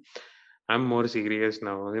something. I'm more serious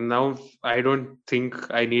now, and now I don't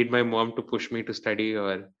think I need my mom to push me to study,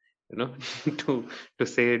 or to to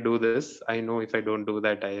say do this. I know if I don't do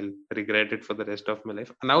that, I'll regret it for the rest of my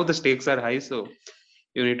life. Now the stakes are high, so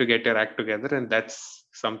you need to get your act together, and that's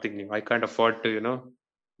something new. I can't afford to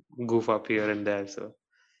goof up here and there. So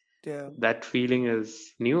Yeah, that feeling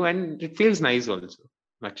is new, and it feels nice also,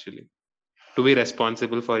 actually, to be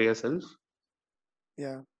responsible for yourself.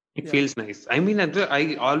 yeah, It yeah, feels nice. I mean,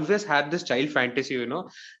 I always had this child fantasy,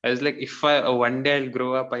 I was like, if I one day I'll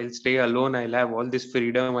grow up, I'll stay alone, I'll have all this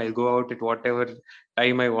freedom, I'll go out at whatever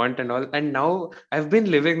time I want and all. And now I've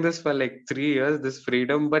been living this for like 3 years, this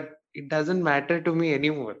freedom, but it doesn't matter to me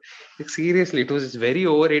anymore. Like, seriously, it was very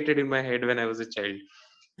overrated in my head when I was a child.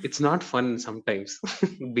 It's not fun sometimes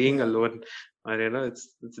being yeah. alone, or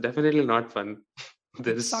it's definitely not fun. It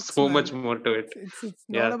There's sucks, so much man. more to it. It's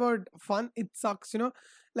not Yeah, about fun. It sucks, you know.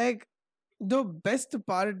 Like, the best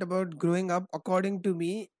part about growing up, according to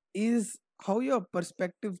me, is how your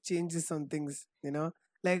perspective changes on things, you know.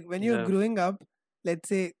 Like, when you're yeah, growing up, let's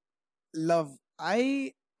say love.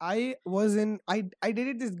 I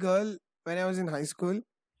dated this girl when I was in high school,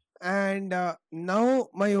 And now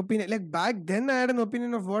my opinion, like back then I had an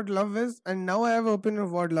opinion of what love is, and now I have an opinion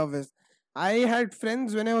of what love is. I had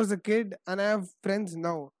friends when I was a kid, and I have friends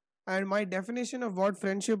now, and my definition of what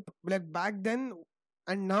friendship like back then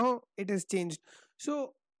and now it has changed.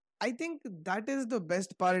 So I think that is the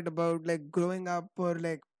best part about like growing up or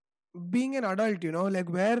like being an adult, like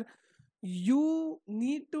where you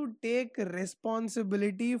need to take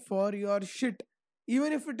responsibility for your shit,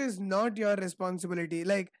 even if it is not your responsibility.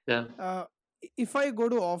 Like Yeah. uh, if I go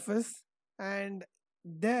to office and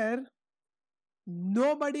there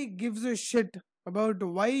nobody gives a shit about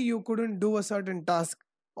why you couldn't do a certain task,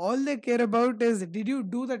 all they care about is did you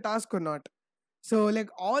do the task or not. So like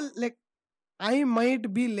all like I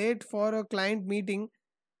might be late for a client meeting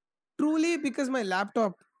truly because my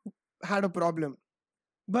laptop had a problem,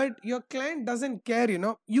 but your client doesn't care.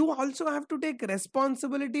 You also have to take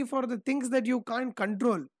responsibility for the things that you can't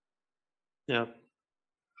control. Yeah.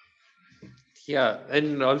 Yeah,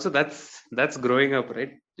 and also that's growing up,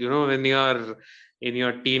 right? When you are in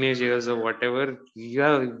your teenage years or whatever, you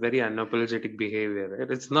have very unapologetic behavior, right?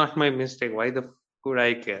 It's not my mistake. Why the could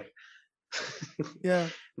I care?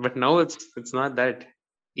 Yeah, But now it's not that.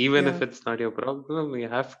 Even if yeah. it's not your problem, you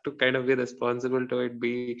have to kind of be responsible to it,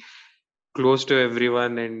 be close to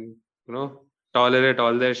everyone, and tolerate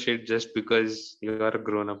all their shit just because you are a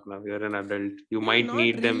grown up now. You're an adult. You might Not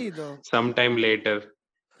need them really though. sometime later.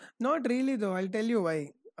 Not really though. I'll tell you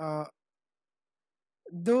why.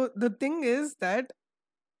 Though the thing is that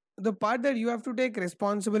the part that you have to take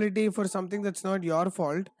responsibility for something that's not your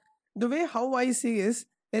fault, the way how I see is,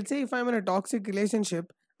 let's say if I'm in a toxic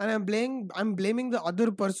relationship and I'm blaming the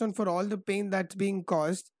other person for all the pain that's being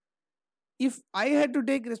caused. If I had to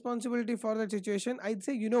take responsibility for that situation, I'd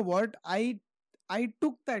say, you know what, I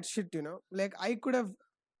took that shit. Like I could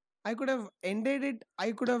have ended it.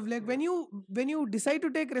 I could have, like, when you decide to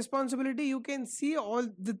take responsibility, you can see all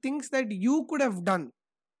the things that you could have done.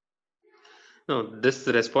 No, this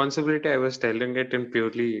responsibility, I was telling it in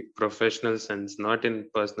purely professional sense, not in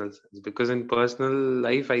personal sense. Because in personal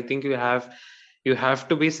life, I think you have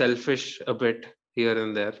to be selfish a bit here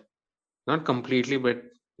and there. Not completely, but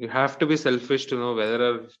you have to be selfish to know whether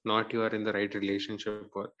or not you are in the right relationship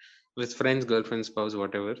or with friends, girlfriend, spouse,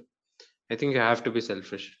 whatever. I think you have to be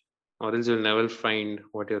selfish, or else you'll never find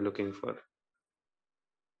what you're looking for.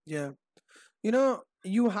 Yeah.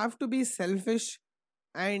 You have to be selfish,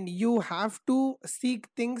 and you have to seek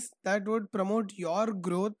things that would promote your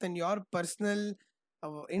growth and your personal,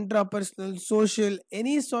 intrapersonal, social,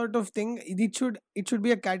 any sort of thing. It should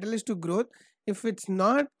be a catalyst to growth. If it's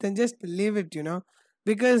not, then just leave it.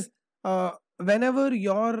 Because whenever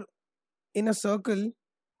you're in a circle,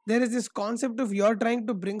 there is this concept of you're trying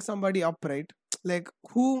to bring somebody up, right? Like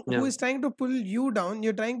who Yeah, is trying to pull you down,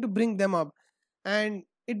 you're trying to bring them up. And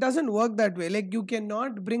it doesn't work that way. Like you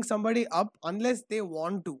cannot bring somebody up unless they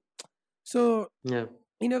want to. So yeah,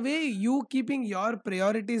 in a way, you keeping your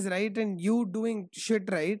priorities right and you doing shit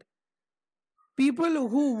right, people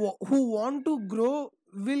who want to grow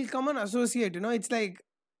will come and associate. It's like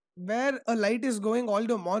where a light is going, all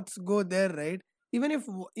the moths go there, right?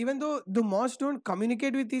 Even though the moths don't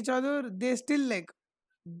communicate with each other, they still, like,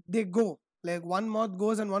 they go, like one moth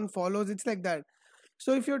goes and one follows. It's like that.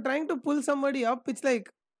 So if you're trying to pull somebody up, it's like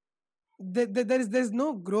there's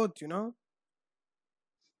no growth.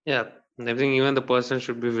 yeah. I think even the person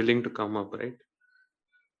should be willing to come up, right?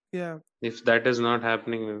 Yeah. If that is not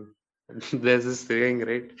happening, there's this saying,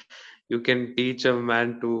 right? You can teach a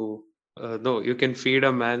man to no, you can feed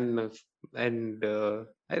a man and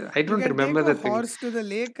I You don't can take remember a the thing. horse to the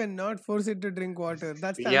lake and not force it to drink water.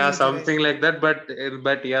 That's the Yeah, analogy, right? something like that.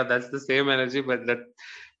 But yeah, that's the same energy. But that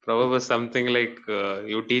probably was something like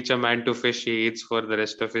you teach a man to fish, he eats for the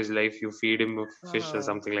rest of his life. You feed him a fish or uh,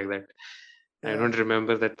 something like that. I yeah. don't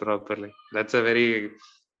remember that properly. That's a very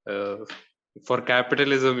uh, for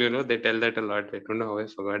capitalism, they tell that a lot. I don't know how I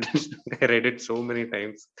forgot it. I read it so many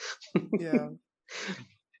times. Yeah.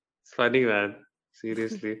 It's funny, man.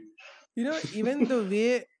 Seriously. Even the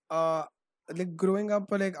way, like growing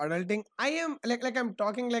up or like adulting, I am like I'm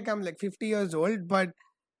talking like I'm like 50 years old, but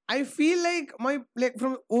I feel like my, like,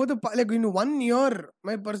 from over the like in 1 year,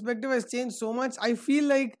 my perspective has changed so much. I feel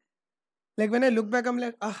like when I look back, I'm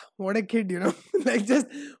like, what a kid. Like just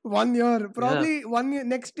 1 year, Yeah. probably 1 year.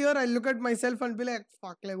 Next year, I look at myself and be like,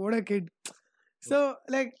 fuck, like what a kid. So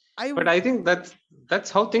like But I think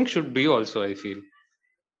that's how things should be also, I feel.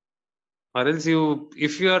 Or else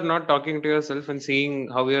if you are not talking to yourself and seeing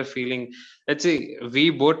how you are feeling, let's say we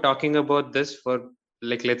both talking about this for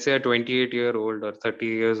like let's say a 28-year-old or 30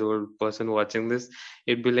 years old person watching this,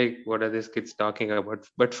 it'd be like, what are these kids talking about?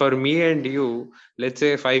 But for me and you, let's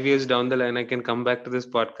say 5 years down the line, I can come back to this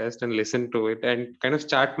podcast and listen to it and kind of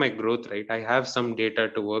chart my growth, right? I have some data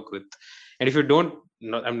to work with. And if you don't,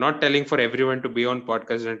 no, I'm not telling for everyone to be on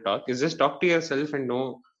podcast and talk, is just talk to yourself and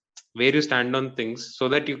know where you stand on things so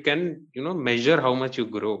that you can, measure how much you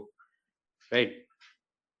grow, right?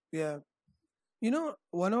 Yeah.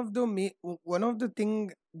 One of the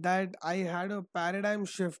thing that I had a paradigm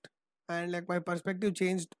shift and like my perspective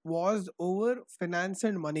changed was over finance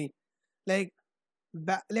and money. Like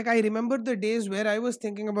like I remember the days where I was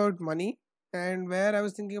thinking about money and where I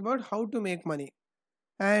was thinking about how to make money.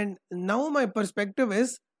 And now my perspective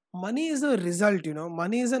is money is a result,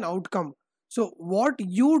 money is an outcome. So what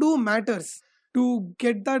you do matters to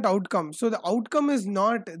get that outcome. So the outcome is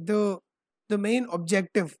not the main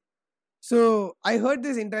objective. So I heard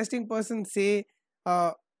this interesting person say,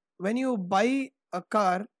 uh, when you buy a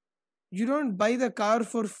car, you don't buy the car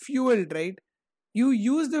for fuel, right? You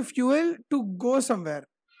use the fuel to go somewhere.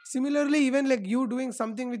 Similarly, even like you doing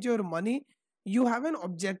something with your money, you have an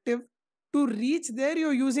objective. To reach there,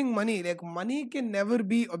 you're using money. Like money can never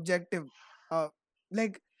be objective. Uh,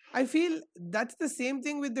 like I feel that's the same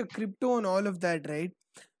thing with the crypto and all of that, right?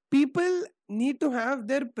 People need to have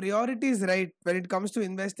their priorities right when it comes to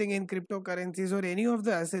investing in cryptocurrencies or any of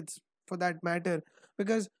the assets for that matter.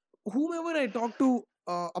 Because whomever I talk to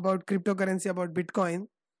about cryptocurrency, about Bitcoin,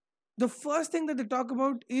 the first thing that they talk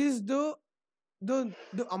about is the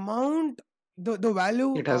amount, the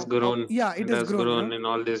value It has of, grown. yeah, it It has has grown, grown in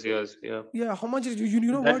all these years. Yeah. yeah, how much is you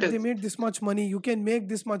know That what, they is, made this much money, you can make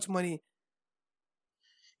this much money.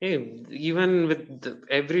 hey, even with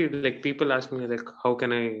every, like, people ask me like, how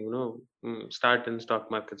can I, start in stock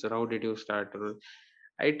markets, or how did you start? Or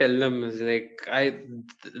I tell them is like,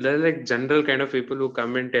 they're like general kind of people who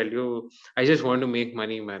come and tell you, I just want to make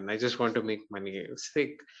money, man. I just want to make money. It's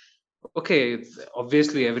like, okay,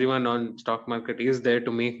 obviously everyone on stock market is there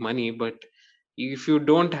to make money, but if you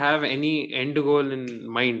don't have any end goal in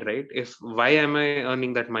mind, right? If why am I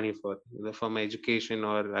earning that money for? Either for my education,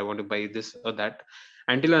 or I want to buy this or that.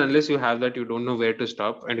 Until and unless you have that, you don't know where to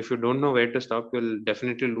stop. And if you don't know where to stop, you'll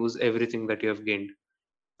definitely lose everything that you have gained,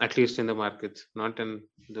 at least in the markets, not in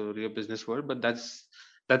the real business world. But that's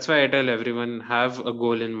why I tell everyone, have a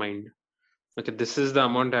goal in mind. Okay, this is the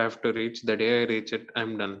amount I have to reach. The day I reach it,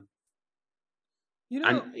 I'm done. you know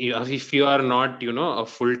And if you are not, a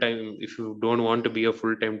full time, if you don't want to be a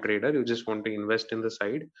full time trader, you just want to invest in the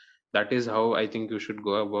side, that is how I think you should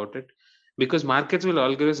go about it. Because markets will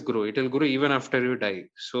always grow, it will grow even after you die.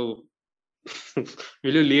 So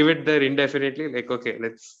will you leave it there indefinitely? Like, okay,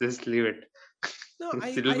 let's just leave it. no i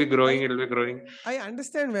It'll i be growing, i it'll be growing. I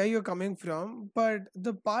understand where you're coming from, but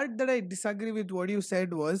the part that I disagree with what you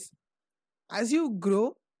said was, as you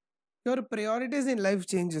grow, your priorities in life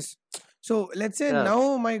changes. So let's say Yeah.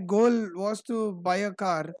 now my goal was to buy a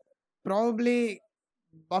car. Probably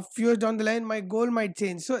a few years down the line, my goal might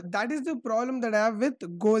change. So that is the problem that I have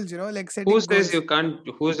with goals, like who setting says you goals. can't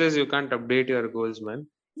who says you can't update your goals, man?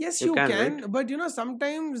 Yes, You you can, right? can, but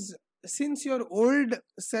sometimes since your old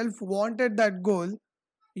self wanted that goal,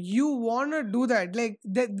 you want to do that. Like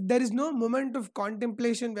there is no moment of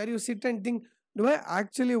contemplation where you sit and think, do I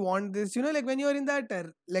actually want this? Like when you're in that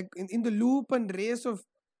like in the loop and race of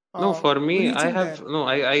No, uh, for me, I reaching have there. no.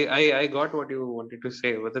 I got what you wanted to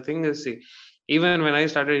say, but the thing is, see, even when I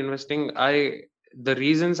started investing, the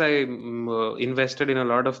reasons I invested in a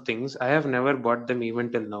lot of things, I have never bought them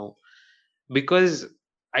even till now, because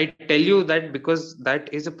I tell you that because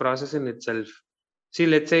that is a process in itself. See,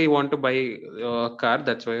 let's say you want to buy a car,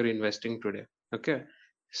 that's why you're investing today. Okay,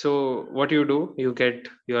 so what you do, you get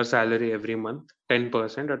your salary every month,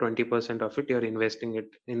 10% or 20% of it, you're investing it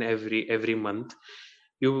in every month.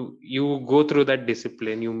 You go through that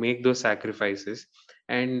discipline, you make those sacrifices,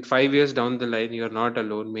 and 5 years down the line, you're not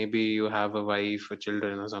alone. Maybe you have a wife or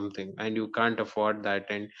children or something, and you can't afford that.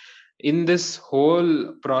 And in this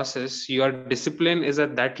whole process, your discipline is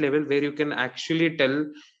at that level where you can actually tell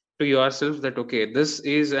to yourself that, okay, this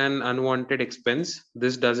is an unwanted expense,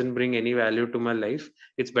 this doesn't bring any value to my life,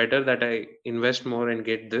 it's better that I invest more and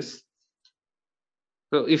get this.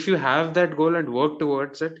 So if you have that goal and work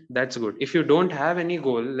towards it, that's good. If you don't have any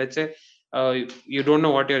goal, let's say you don't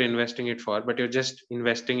know what you're investing it for, but you're just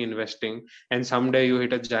investing, and someday you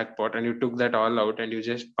hit a jackpot and you took that all out and you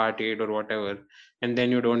just partied or whatever, and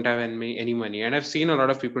then you don't have any money. And I've seen a lot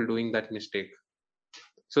of people doing that mistake.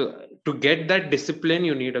 So to get that discipline,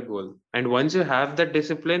 you need a goal. And once you have that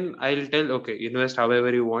discipline, I'll tell, okay, invest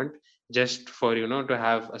however you want, just for, to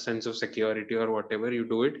have a sense of security or whatever. You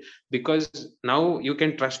do it because now you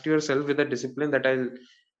can trust yourself with a discipline that I'll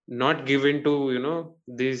not give into,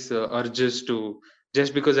 these urges to,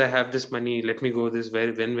 just because I have this money, let me go this,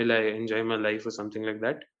 where when will I enjoy my life or something like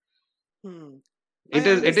that. Hmm. I It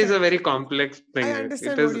is a understand. very complex thing. I it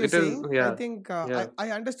understand is what you're it is saying. I yeah, think yeah,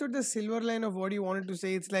 I understood the silver line of what you wanted to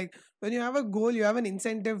say. It's like when you have a goal, you have an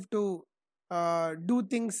incentive to do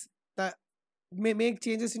things that may make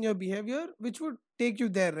changes in your behavior, which would take you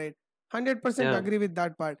there, right? 100% yeah, agree with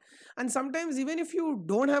that part. And sometimes, even if you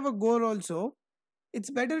don't have a goal, also, it's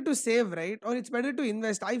better to save, right? Or it's better to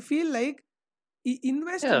invest. I feel like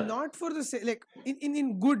invest yeah, not for the like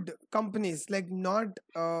in good companies, like not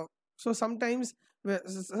so sometimes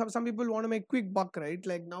some people want to make quick buck, right?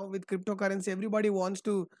 Like now with cryptocurrency, everybody wants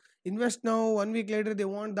to invest now, 1 week later they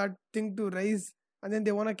want that thing to rise, and then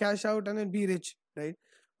they want to cash out and then be rich, right?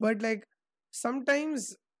 But like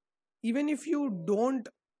sometimes, even if you don't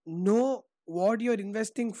know what you're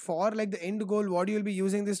investing for, like the end goal, what you'll be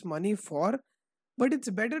using this money for, but it's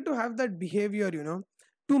better to have that behavior,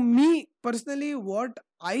 to me personally, what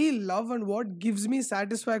I love and what gives me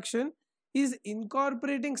satisfaction is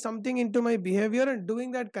incorporating something into my behavior and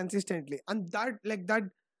doing that consistently, and that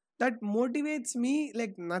motivates me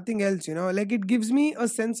like nothing else, like it gives me a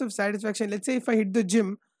sense of satisfaction. Let's say if I hit the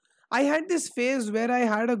gym, I had this phase where I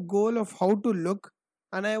had a goal of how to look,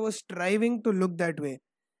 and I was striving to look that way,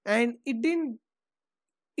 and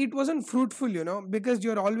it wasn't fruitful, because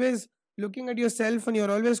you're always looking at yourself and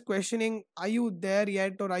you're always questioning, are you there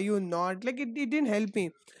yet or are you not? Like it didn't help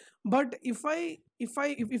me. But if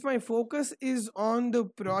my focus is on the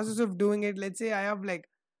process of doing it, let's say I have like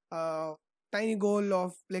a tiny goal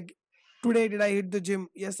of like, today did I hit the gym?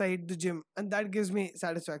 Yes, I hit the gym, and that gives me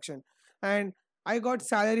satisfaction. And I got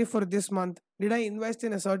salary for this month, did I invest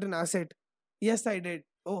in a certain asset? Yes, I did.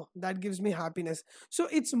 Oh, that gives me happiness. So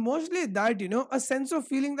it's mostly that, a sense of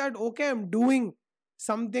feeling that okay, I'm doing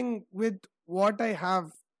something with what I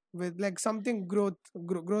have, with like something growth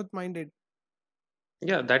minded.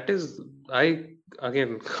 yeah. That is, I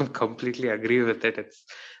again completely agree with it. It's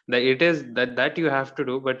that it is that you have to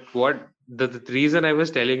do. But what the reason I was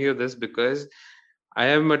telling you this, because I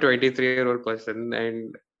am a 23-year-old person,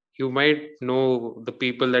 and you might know the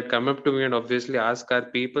people that come up to me and obviously ask are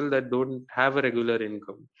people that don't have a regular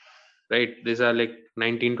income, right? These are like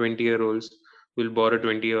 19, 20-year olds will borrow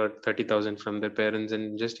 20 or 30,000 from their parents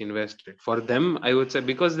and just invest it. For them, I would say,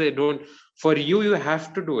 because they don't, for you, you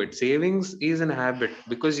have to do it. Savings is an habit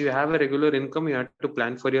because you have a regular income. You have to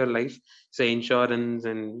plan for your life, say insurance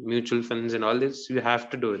and mutual funds and all this. You have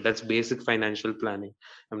to do it. That's basic financial planning.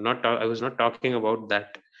 I was not talking about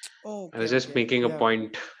that. I was Okay, just okay. making a Yeah.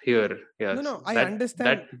 point here. No, Yes, no, I that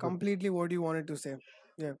understand completely what you wanted to say.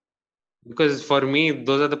 Yeah. because for me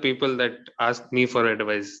those are the people that ask me for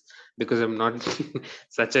advice, because I'm not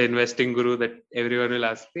such an investing guru that everyone will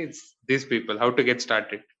ask me. It's these people how to get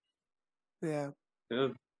started. Yeah. You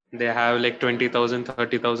know, they have like 20,000,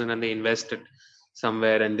 30,000, and they invest it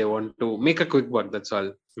somewhere and they want to make a quick buck. That's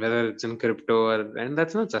all, whether it's in crypto or, and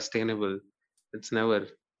that's not sustainable. It's never,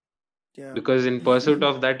 Yeah. because in pursuit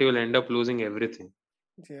of that you'll end up losing everything.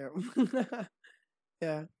 Yeah.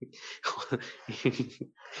 Yeah.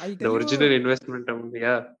 I'll The tell you original a, investment amount.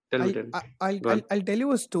 Yeah, tell me, I'll, tell me. I- I'll, Go I'll, on. I'll tell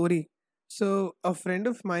you a story. So a friend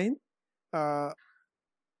of mine, uh,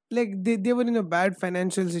 like they were in a bad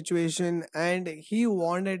financial situation and he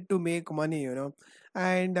wanted to make money,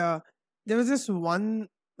 and there was this one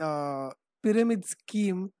uh, pyramid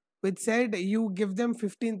scheme which said you give them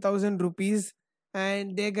 15,000 rupees,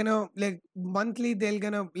 and they're gonna like monthly they're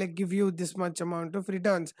gonna like give you this much amount of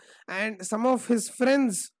returns. And some of his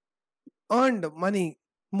friends earned money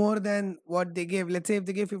more than what they gave. Let's say if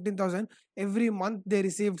they gave 15,000, every month they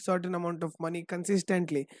received certain amount of money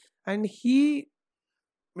consistently. And he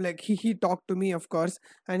talked to me, of course,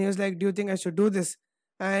 and he was like, do you think I should do this?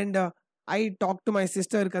 And I talked to my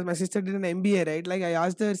sister because my sister did an MBA, right? Like I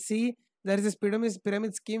asked her, see, there is this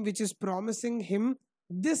pyramid scheme which is promising him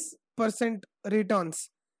this percent returns.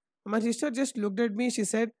 My sister just looked at me. She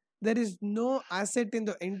said, there is no asset in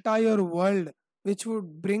the entire world which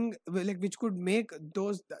would bring like which could make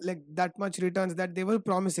those like that much returns that they were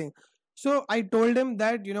promising. So I told him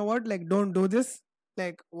that, you know what, like don't do this.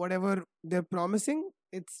 Like whatever they're promising,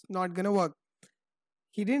 it's not gonna work.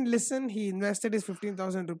 He didn't listen. He invested his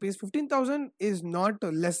 15,000 rupees. 15,000 is not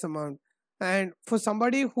a less amount. And for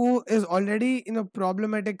somebody who is already in a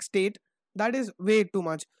problematic state, that is way too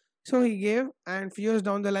much. So he gave, and few years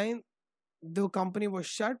down the line, the company was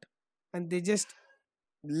shut and they just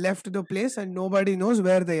left the place and nobody knows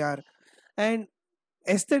where they are. And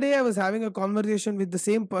Yesterday I was having a conversation with the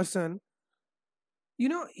same person.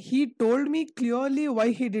 He told me clearly why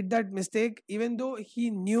he did that mistake, even though he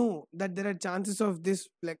knew that there are chances of this,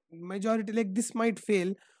 like majority, like this might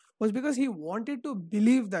fail, was because he wanted to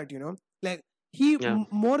believe that, like Yeah,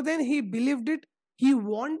 more than he believed it, he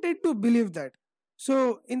wanted to believe that.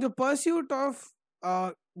 So in the pursuit of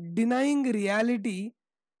uh, denying reality,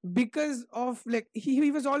 because of like he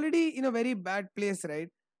was already in a very bad place, right?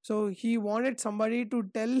 So he wanted somebody to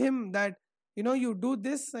tell him that, you do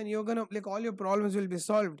this and you're gonna, like, all your problems will be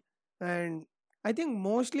solved. And I think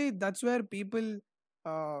mostly that's where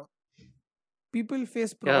uh people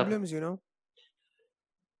face yeah. problems.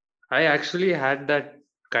 I actually had that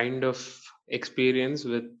kind of experience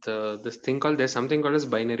with this thing called, there's something called as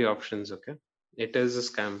binary options. Okay, it is a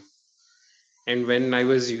scam. And when I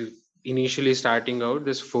was initially starting out,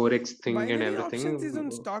 this forex thing and Binary options is on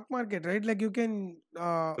everything, stock market, right? Like you can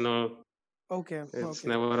no, okay, it's okay,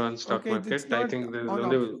 never on stock okay, it's market. I not think there's on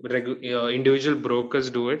only option. individual brokers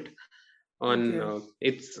do it. On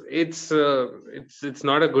Okay, it's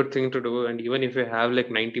not a good thing to do. And even if you have like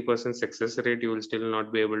 90% success rate, you will still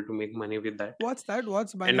not be able to make money with that. what's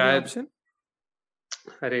And binary option?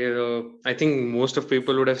 I think most of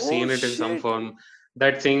people would have Oh seen it in some shit. form.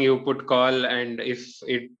 That thing you put call, and if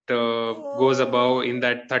it goes above in Oh,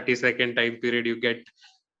 that 30-second time period, you get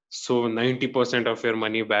so 90% of your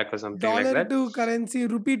money back or something like dollar that. to currency,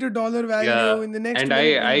 rupee to dollar Yeah, value, in the next and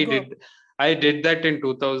minute will I go up. did I did that in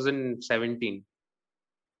 2017,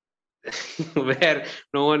 where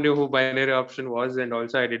no one knew who binary option was, and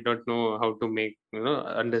also I did not know how to make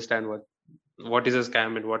understand what is a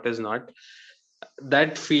scam and what is not.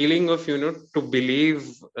 That feeling of to believe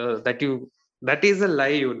that is a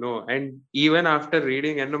lie, and even after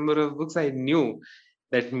reading a number of books, I knew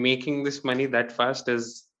that making this money that fast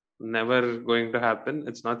is never going to happen.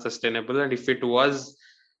 It's not sustainable, and if it was,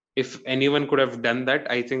 if anyone could have done that,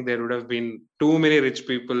 I think there would have been too many rich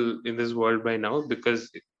people in this world by now,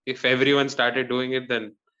 because if everyone started doing it,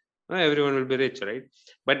 then everyone will be rich, right?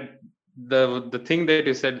 But the thing that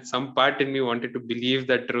you said, some part in me wanted to believe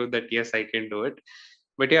that truth, that yes, I can do it.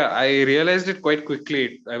 But yeah, I realized it quite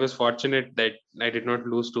quickly. I was fortunate that I did not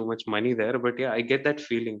lose too much money there, but yeah, I get that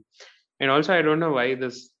feeling. And also, I don't know why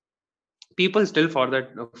this people still fall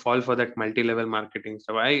for that multi-level marketing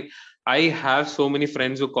stuff. I have so many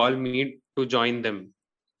friends who call me to join them,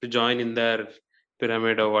 to join in their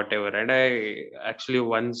pyramid or whatever. And I actually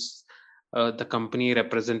once, the company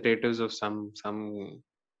representatives of some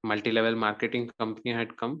multi-level marketing company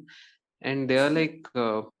had come, and they are like,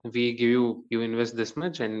 we give you invest this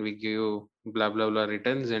much, and we give you blah blah blah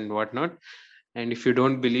returns and whatnot. And if you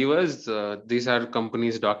don't believe us, these are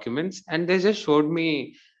company's documents. And they just showed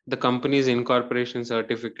me the company's incorporation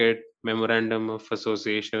certificate, memorandum of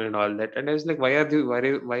association, and all that. And I was like, why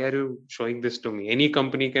are you showing this to me? Any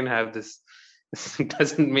company can have this. It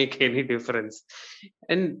doesn't make any difference.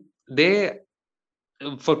 And they,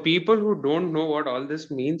 for people who don't know what all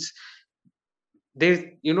this means,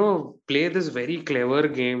 they play this very clever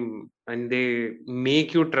game, and they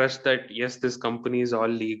make you trust that yes, this company is all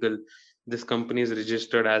legal, this company is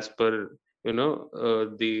registered as per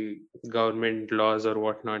the government laws or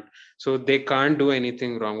whatnot, so they can't do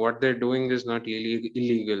anything wrong. What they're doing is not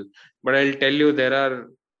illegal. But I'll tell you, there are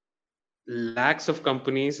lakhs of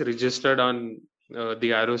companies registered on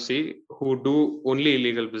the ROC who do only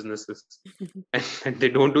illegal businesses, and they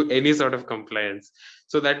don't do any sort of compliance.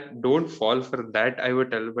 So that, don't fall for that, I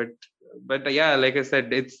would tell. But yeah, like I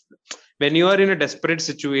said, it's when you are in a desperate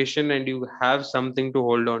situation and you have something to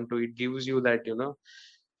hold on to, it gives you that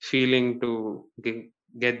feeling to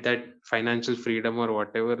get that financial freedom or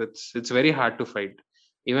whatever. It's very hard to fight.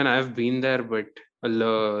 Even I've been there, but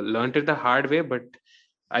learned it the hard way. But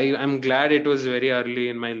I'm glad it was very early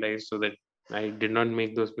in my life, so that I did not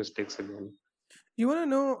make those mistakes again. You want to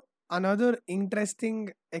know another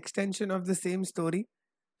interesting extension of the same story?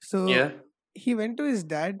 So Yeah. he went to his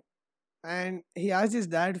dad and he asked his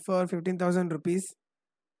dad for 15,000 rupees,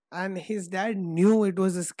 and his dad knew it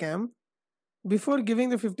was a scam. Before giving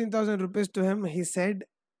the 15,000 rupees to him, he said,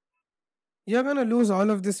 "You're gonna lose all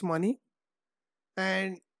of this money,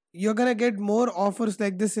 and you're gonna get more offers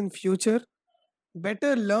like this in future.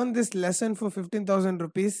 Better learn this lesson for 15,000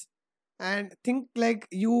 rupees and think like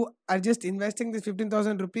you are just investing this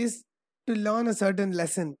 15,000 rupees to learn a certain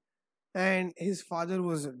lesson." And his father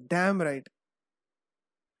was damn right.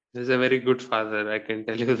 He's a very good father, I can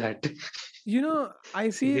tell you that.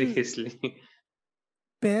 I feel Seriously.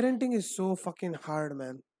 parenting is so fucking hard,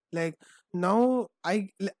 man. Like now,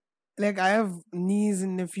 like I have niece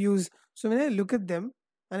and nephews, so when I look at them,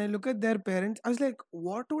 and I look at their parents, I was like,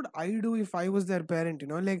 what would I do if I was their parent?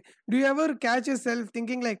 Like, do you ever catch yourself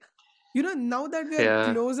thinking like, now that we are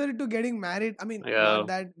Yeah, closer to getting married, I mean, not yeah.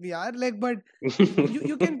 that we are like, but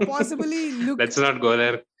you can possibly look. Let's not go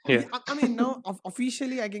there. Yeah, Yeah, I mean, now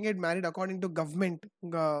officially I can get married according to government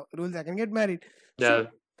rules. I can get married. So yeah,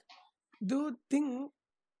 the thing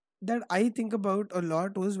that I think about a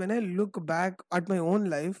lot was when I look back at my own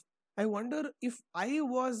life, I wonder if I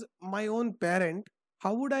was my own parent,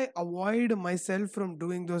 how would I avoid myself from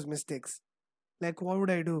doing those mistakes? Like, what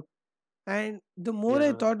would I do? And the more I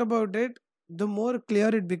yeah, thought about it, the more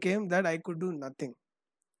clear it became that I could do nothing.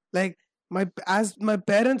 Like, as my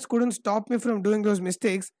parents couldn't stop me from doing those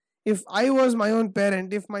mistakes, if I was my own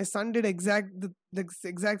parent, if my son did the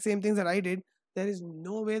exact same things that I did, there is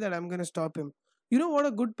no way that I'm going to stop him. You know what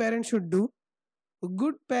a good parent should do? A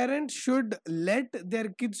good parent should let their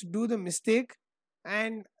kids do the mistake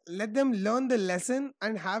and let them learn the lesson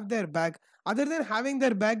and have their back. Other than having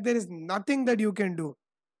their back, there is nothing that you can do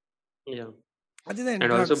yeah. other than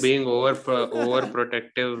And also drugs. being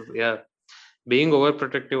overprotective. Yeah, being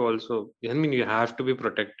overprotective also. I mean, you have to be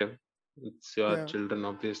protective. It's your Yeah, children,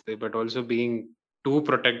 obviously, but also being too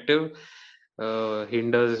protective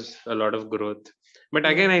hinders a lot of growth. But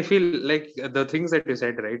yeah. again, I feel like the things that you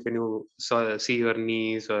said, right? When you see your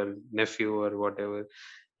niece or nephew or whatever,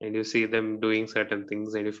 and you see them doing certain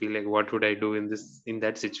things, and you feel like, what would I do in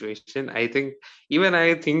that situation? I think even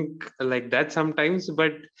I think like that sometimes,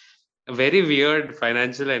 but a very weird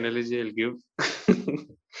financial analogy I'll give.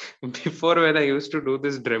 Before, when I used to do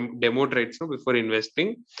this demo trades, no, before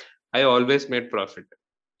investing, I always made profit.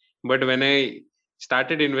 But when I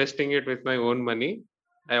started investing it with my own money,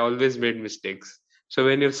 I always made mistakes. So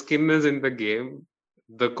when your skin is in the game,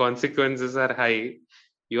 the consequences are high.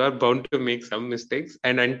 You are bound to make some mistakes,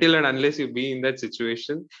 and until and unless you be in that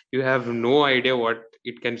situation, you have no idea what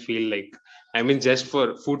it can feel like. I mean, just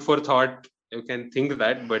for food for thought, you can think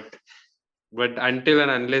that, but until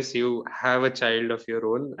and unless you have a child of your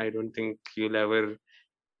own, I don't think you'll ever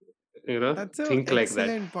That's a think like that.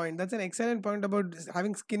 excellent point. That's an excellent point about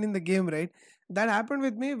having skin in the game, right? That happened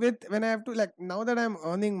with me with when I have to, like, now that I'm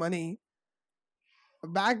earning money.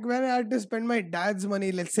 Back when I had to spend my dad's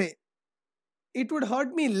money, let's say, it would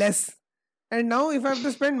hurt me less. And now if I have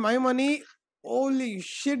to spend my money, holy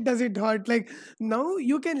shit, does it hurt? Like, now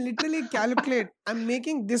you can literally calculate, I'm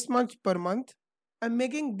making this much per month, I'm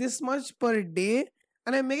making this much per day,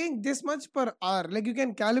 and I'm making this much per hour. Like, you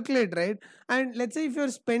can calculate, right? And let's say if you're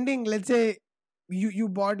spending, let's say you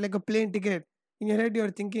bought like a plane ticket, in your head you're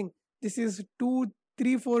thinking, this is 2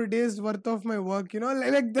 3 4 days worth of my work,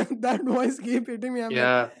 like that voice keep hitting me. I'm like,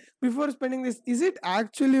 Yeah, before spending this, is it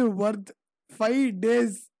actually worth 5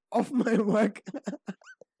 days of my work?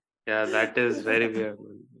 yeah, that is very weird.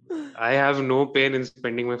 I have no pain in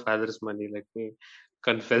spending my father's money, let me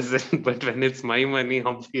confess it. But when it's my money,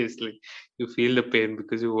 obviously, you feel the pain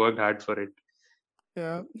because you worked hard for it.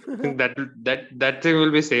 Yeah. I think that thing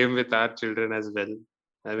will be same with our children as well.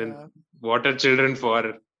 I mean, Yeah. what are children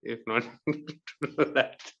for if not to know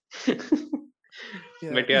that?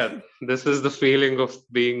 Yeah. But yeah, this is the feeling of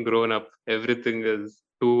being grown up. Everything is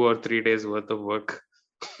 2 or 3 days worth of work.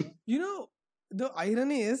 You know, the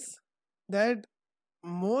irony is that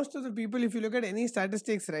most of the people, if you look at any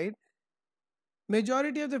statistics, right,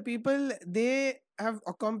 majority of the people, they have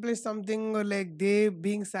accomplished something, or like they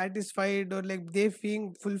being satisfied, or like they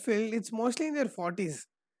being fulfilled, it's mostly in their 40s.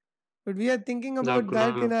 But we are thinking about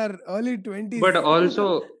that in No, our early but 20s.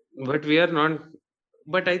 also, but we are not.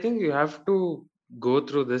 But I think you have to go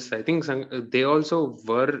through this. I think they also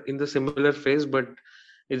were in the similar phase, but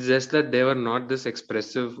it's just that they were not this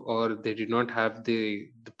expressive, or they did not have the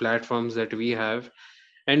platforms that we have.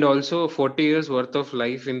 And also, 40 years worth of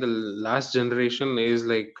life in the last generation is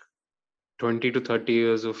like 20 to 30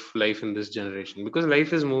 years of life in this generation, because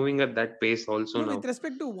life is moving at that pace also No, with now.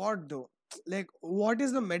 respect to what though? Like, what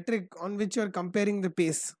is the metric on which you're comparing the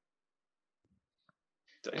pace?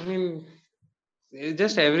 I mean,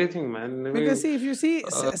 just everything, man. I Because mean, see, if you see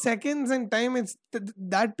uh, seconds and time,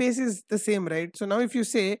 that pace is the same, right? So now, if you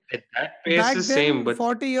say that pace back is same, then but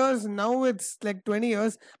 40 years, now it's like 20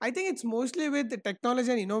 years. I think it's mostly with the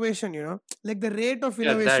technology and innovation. Like the rate of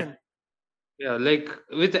yeah, innovation. that. Yeah, like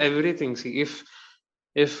with everything. See, if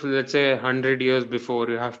let's say 100 years before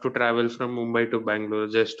you have to travel from Mumbai to Bangalore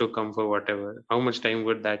just to come for whatever, how much time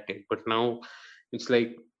would that take? But now it's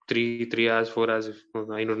like 3 hours, 4 hours.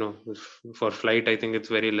 I don't know. For flight, I think it's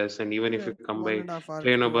very less. And even if Yeah, you come one by and a half hour,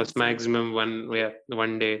 train or bus, 2 hours. Yeah. maximum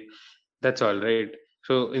one day. That's all right.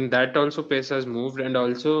 So in that also pace has moved, and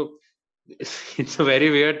also it's a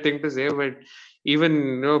very weird thing to say, but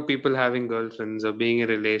even people having girlfriends or being in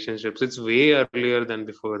relationships, it's way earlier than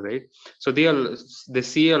before, right? So they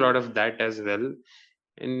see a lot of that as well.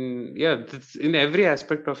 And yeah, in every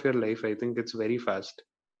aspect of your life, I think it's very fast.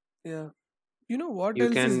 Yeah. You know what You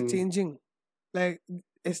else is can. changing? Like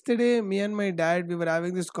yesterday, me and my dad, we were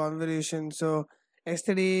having this conversation. So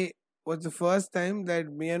yesterday was the first time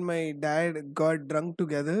that me and my dad got drunk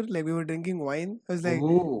together. Like we were drinking wine. I was like,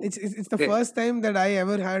 Oh, it's the okay. first time that I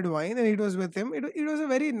ever had wine, and it was with him. It was a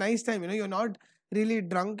very nice time. You know, you're not really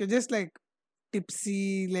drunk. You're just like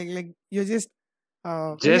tipsy. Like you're just.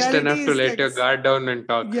 The Just reality enough to is let like your guard down and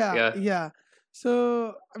talk. yeah, Yeah. yeah.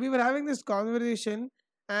 So we were having this conversation,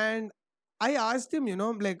 and I asked him,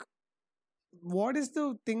 like, what is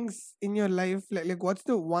the things in your life, like what's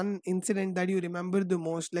the one incident that you remember the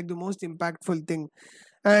most, like the most impactful thing?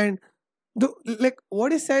 And the like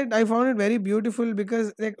what he said, I found it very beautiful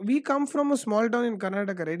because like we come from a small town in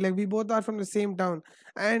Karnataka, right? Like we both are from the same town,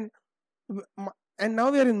 and and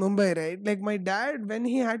now we are in Mumbai, right? Like my dad, when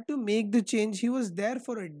he had to make the change, he was there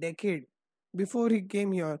for a decade before he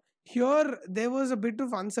came here. Here, there was a bit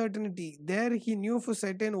of uncertainty. There, he knew for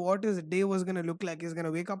certain what his day was going to look like. He's going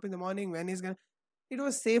to wake up in the morning, when he's going to. It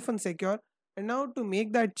was safe and secure. And now, to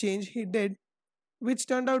make that change, he did, which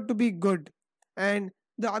turned out to be good. And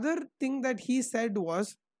the other thing that he said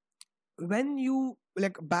was, when you,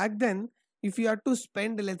 like back then, if you had to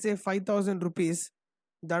spend, let's say, 5,000 rupees,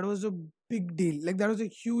 that was a big deal. Like that was a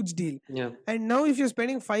huge deal. Yeah. And now if you're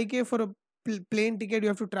spending 5K for a plane ticket, you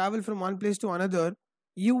have to travel from one place to another,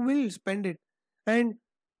 you will spend it. And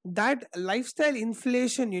that lifestyle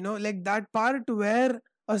inflation, like that part where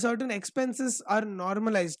a certain expenses are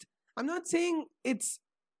normalized. I'm not saying it's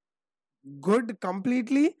good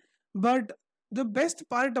completely, but the best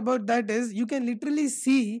part about that is you can literally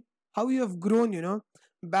see how you have grown.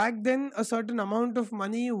 Back then a certain amount of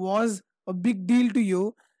money was a big deal to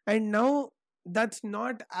you, and now that's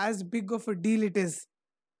not as big of a deal it is.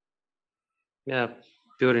 Yeah.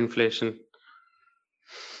 Pure inflation.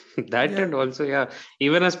 That, Yeah. and also, yeah,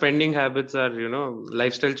 even our spending habits are,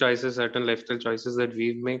 lifestyle choices, certain lifestyle choices that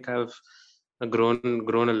we make have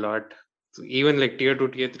grown a lot. So even like tier 2,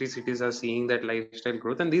 tier 3 cities are seeing that lifestyle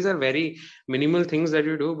growth, and these are very minimal things that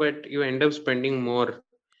you do, but you end up spending more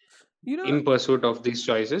you know in pursuit of these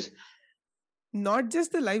choices. Not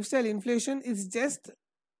just the lifestyle inflation, it's just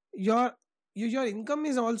your your income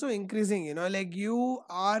is also increasing. Like you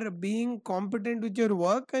are being competent with your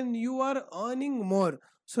work and you are earning more.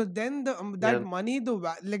 So then that Yeah. money,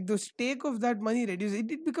 like the stake of that money reduces.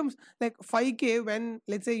 It becomes like 5K. When,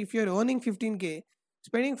 let's say, if you're earning 15K,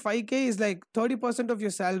 spending 5K is like 30% of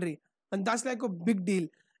your salary, and that's like a big deal.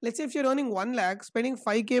 Let's say if you're earning 1 lakh, spending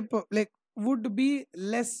 5K like would be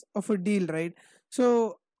less of a deal, right?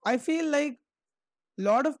 So I feel like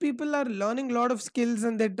lot of people are learning a lot of skills,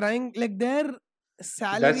 and they're trying, like their That's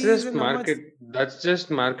salaries just and how much. market. That's just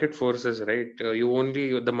market forces, right?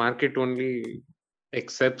 The market only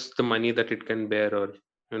accepts the money that it can bear, or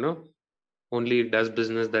you know, only does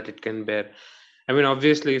business that it can bear. I mean,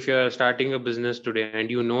 obviously, if you're starting a business today and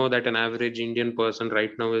you know that an average Indian person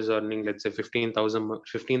right now is earning, let's say,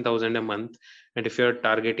 15,000 a month, and if you're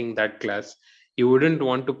targeting that class, you wouldn't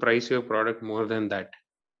want to price your product more than that.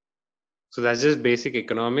 So that's just basic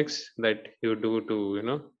economics that you do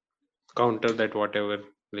to, counter that whatever.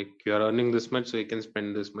 Like you're earning this much, so you can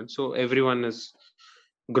spend this much. So everyone is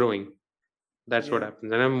growing. That's what Yeah.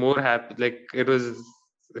 happens. And I'm more happy. Like it was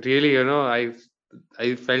really,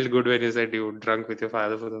 I felt good when you said you drunk with your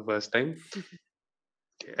father for the first time.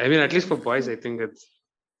 I mean, at Yeah. least for boys, I think it's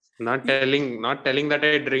you, not telling that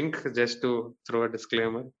I drink, just to throw a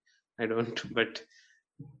disclaimer. I don't, but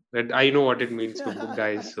I know what it means for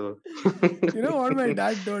guys. So you know what my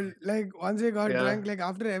dad told, like once we got yeah, drunk, like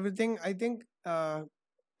after everything, I think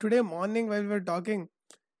today morning while we were talking,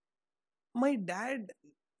 my dad,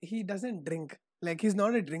 he doesn't drink. Like he's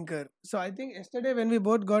not a drinker. So I think yesterday when we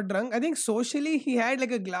both got drunk, I think socially he had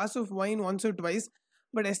like a glass of wine once or twice,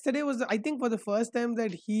 but yesterday was, I think, for the first time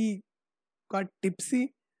that he got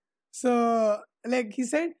tipsy. So, like he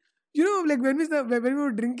said, like when we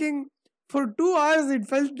were drinking for 2 hours, it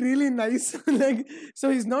felt really nice. Like, so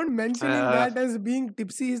he's not mentioning uh, that as being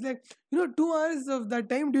tipsy. He's like, 2 hours of that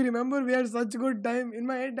time. Do you remember we had such good time? In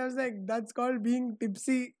my head, I was like, that's called being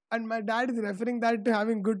tipsy, and my dad is referring that to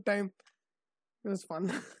having good time. It was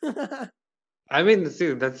fun. I mean,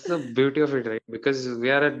 see, that's the beauty of it, right? Because we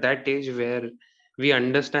are at that age where we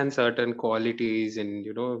understand certain qualities and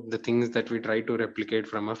the things that we try to replicate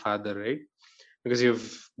from our father, right? Because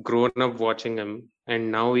you've grown up watching him,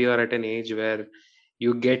 and now you are at an age where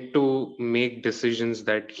you get to make decisions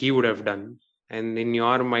that he would have done, and in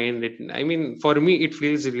your mind, I mean, for me it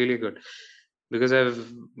feels really good, because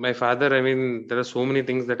my father, I mean, there are so many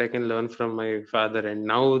things that I can learn from my father, and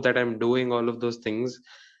now that I'm doing all of those things,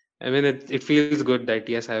 I mean, it feels good that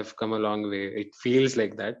yes, I've come a long way. It feels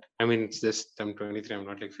like that. I mean, it's just I'm 23. I'm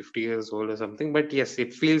not like 50 years old or something, but yes,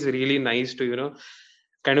 it feels really nice to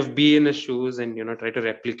kind of be in his shoes and try to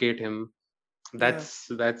replicate him. Yeah,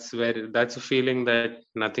 That's a feeling that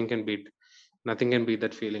nothing can beat. Nothing can beat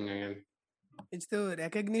that feeling again. it's the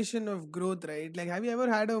recognition of growth, right? Like, have you ever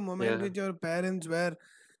had a moment Yeah. with your parents where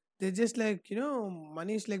they're just like,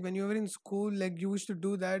 Manish, like when you were in school, like you used to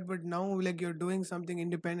do that, but now like you're doing something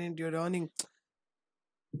independent, you're earning.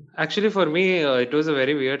 Actually, for me, it was a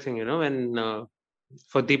very weird thing. When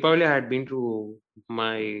for Deepavali, I had been to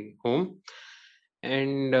my home,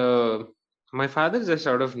 and my father just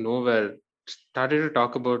out of nowhere started to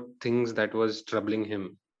talk about things that was troubling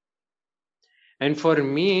him. And for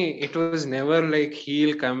me, it was never like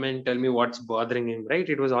he'll come and tell me what's bothering him, right?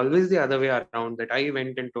 It was always the other way around, that I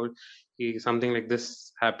went and told he something like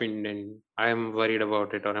this happened and I am worried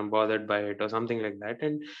about it, or I'm bothered by it, or something like that.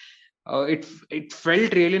 And it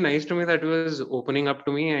felt really nice to me that he was opening up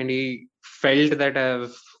to me, and he felt that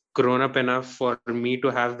I've grown up enough for me to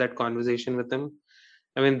have that conversation with him.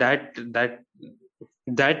 I mean, that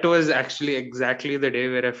was actually exactly the day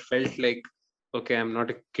where I felt like, okay, I'm not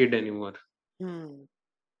a kid anymore. Hmm.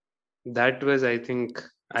 That was, I think,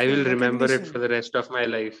 It's I the will remember it for recognition. the rest of my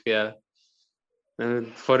life. Yeah.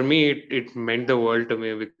 For me, it meant the world to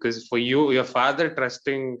me, because for you, your father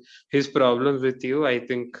trusting his problems with you, I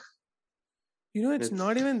think It's it's,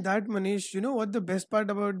 not even that, Manish. You know what the best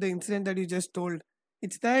part about the incident that you just told?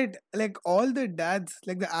 It's that like all the dads,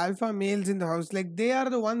 like the alpha males in the house, like they are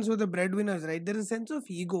the ones who are the breadwinners, right? There is a sense of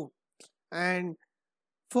ego. And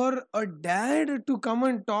for a dad to come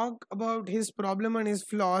and talk about his problem and his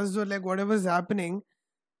flaws or like whatever's happening,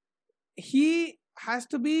 he has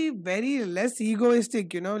to be very less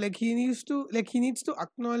egoistic, like he needs to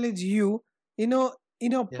acknowledge you, in a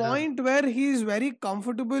yeah, point where he is very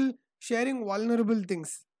comfortable sharing vulnerable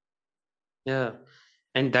things. yeah.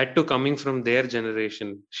 And that too coming from their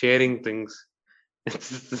generation, sharing things.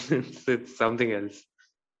 It's something else,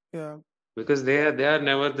 Yeah, because they are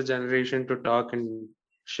never the generation to talk and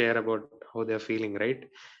share about how they're feeling, right?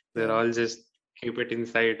 They're yeah. all just keep it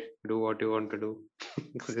inside, do what you want to do,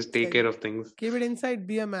 just It's take like care of things. keep it inside,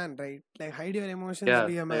 be a man, right? Like hide your emotions, Yeah,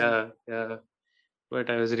 be a man. yeah. But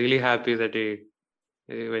I was really happy that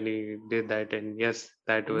when he did that, and yes,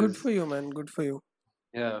 that Good was, for you, man. Good for you.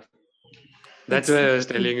 yeah. That's It's why I was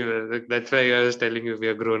telling you. That's why I was telling you we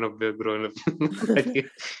are grown up. We are grown up. Like,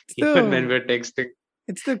 it's even when the we're texting.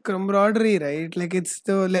 it's the camaraderie, right? Like it's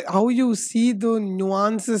the like how you see the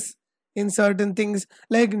nuances in certain things.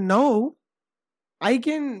 Like now, I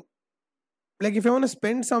can like if I want to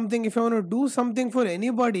spend something, if I want to do something for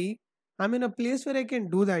anybody, I'm in a place where I can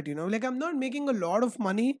do that. Like I'm not making a lot of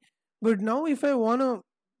money, but now if I want to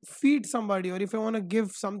feed somebody or if I want to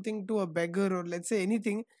give something to a beggar or let's say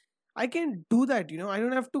anything, I can do that. I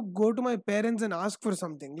don't have to go to my parents and ask for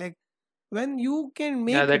something. Like when you can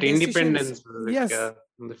Yeah, make that decisions, independence, like, yes, the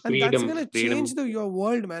and that's freedom, gonna change freedom. your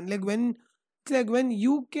world, man. Like when it's like when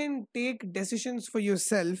you can take decisions for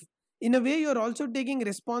yourself, in a way you're also taking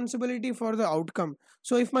responsibility for the outcome.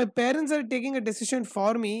 So if my parents are taking a decision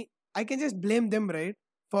for me, I can just blame them, right?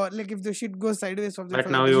 For like if the shit goes sideways But for the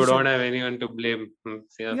now you don't decision. have anyone to blame.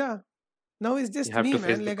 Yeah, Yeah, now it's you just have me, to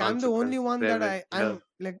face man. the Like I'm the only consequences. one that Yeah. I'm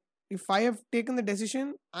like, if I have taken the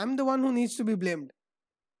decision, I'm the one who needs to be blamed.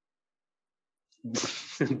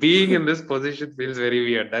 Being in this position feels very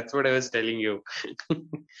weird. That's what I was telling you.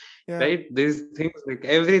 Yeah. Right? These things, like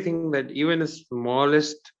everything, that even the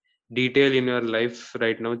smallest detail in your life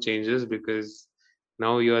right now changes, because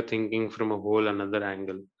now you are thinking from a whole another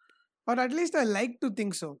angle. Or at least I like to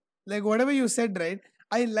think so. Like whatever you said, right?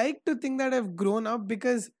 I like to think that I've grown up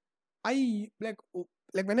because I like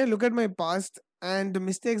when I look at my past and the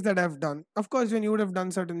mistakes that I've done. Of course, when you would have done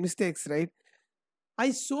certain mistakes, right?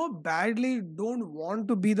 I so badly don't want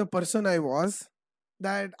to be the person I was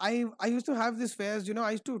that I used to have this phase,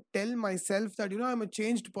 I used to tell myself that, I'm a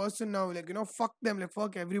changed person now, like, fuck them, like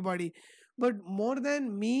fuck everybody. But more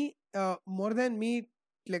than me,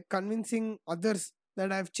 like convincing others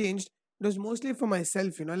that I've changed, it was mostly for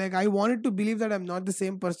myself, like I wanted to believe that I'm not the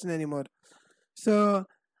same person anymore. So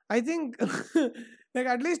I think like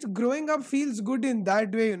at least growing up feels good in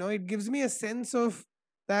that way, it gives me a sense of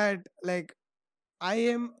that like I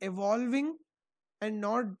am evolving and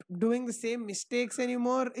not doing the same mistakes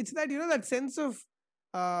anymore. It's that, that sense of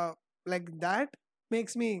uh like that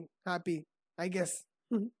makes me happy, I guess.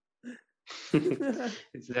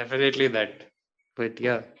 It's definitely that. But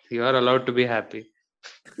yeah, you are allowed to be happy.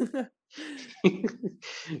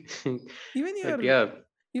 even But your yeah,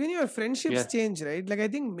 even your friendships yeah. change, right? Like I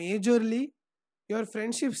think majorly your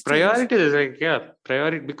friendships change. Priorities, like, yeah,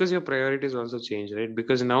 priority, because your priorities also change, right?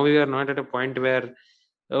 Because now you are not at a point where,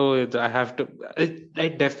 oh, I have to. I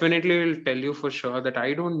definitely will tell you for sure that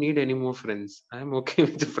I don't need any more friends. I'm okay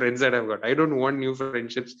with the friends that I've got. I don't want new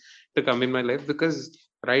friendships to come in my life, because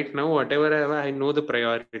right now, whatever I have, I know the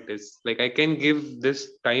priorities. Like, I can give this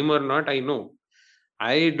time or not, I know.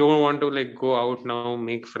 I don't want to like go out now,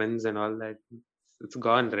 make friends and all that. It's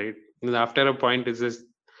gone, right? After a point, it's just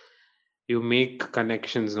you make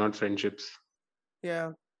connections, not friendships.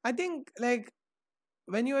 Yeah. I think like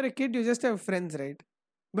when you are a kid, you just have friends, right?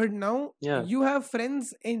 But now Yeah. you have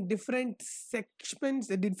friends in different sections,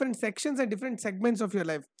 different sections and different segments of your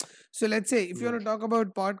life. So let's say if you Yeah. want to talk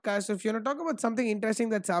about podcasts, if you want to talk about something interesting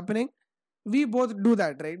that's happening, we both do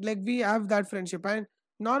that, right? Like we have that friendship. And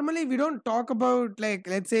normally we don't talk about, like,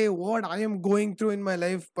 let's say what I am going through in my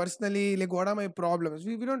life personally, like what are my problems.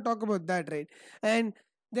 We don't talk about that, right? And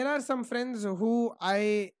there are some friends who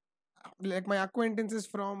I like, my acquaintances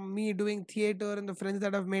from me doing theater and the friends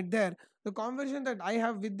that I've made there, the conversation that I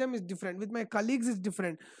have with them is different, with my colleagues is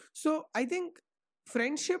different. So I think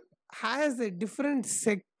friendship has a different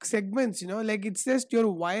segments, like it's just you're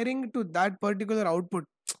wiring to that particular output.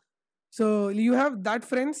 So you have that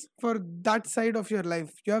friends for that side of your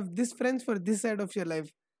life, you have this friends for this side of your life.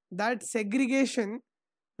 That segregation,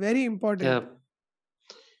 very important. Yeah.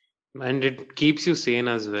 And it keeps you sane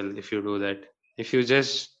as well if you do that. If you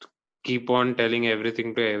just keep on telling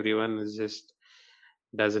everything to everyone, it just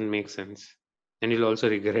doesn't make sense. And you'll also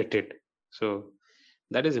regret it. So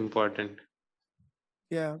that is important.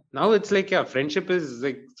 Yeah. Now it's like, yeah, friendship is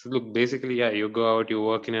like, look, basically, yeah, you go out, you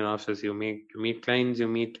work in an office, you meet clients, you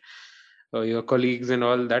meet your colleagues and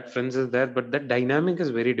all that, friends is there, but that dynamic is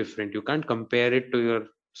very different. You can't compare it to your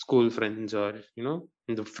school friends, or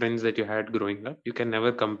the friends that you had growing up. You can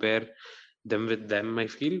never compare them with them, I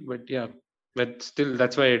feel. But yeah, but still,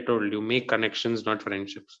 that's why I told you, make connections, not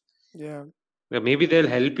friendships. Yeah. Yeah, maybe they'll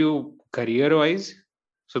help you career wise,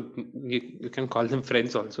 so you can call them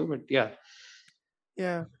friends also. But yeah.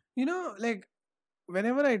 Yeah. Like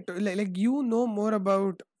whenever like you know more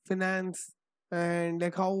about finance and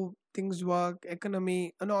like how things work,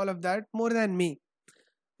 economy and all of that more than me.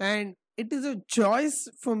 And it is a choice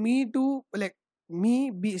for me to, like, me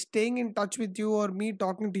be staying in touch with you or me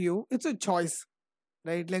talking to you. It's a choice,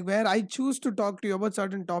 right? Like where I choose to talk to you about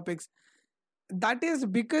certain topics. That is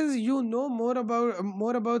because you know more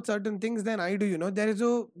about certain things than I do. There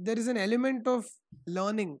is an element of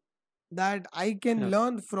learning that I can Yeah.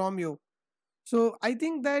 learn from you. So I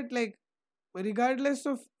think that, like, regardless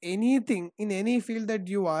of anything in any field that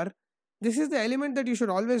you are, this is the element that you should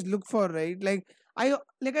always look for, right? I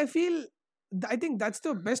feel, I think that's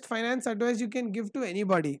the best finance advice you can give to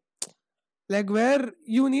anybody. Like where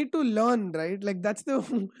you need to learn, right? Like that's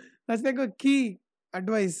the that's like a key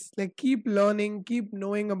advice. Like keep learning, keep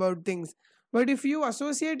knowing about things. But if you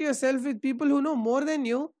associate yourself with people who know more than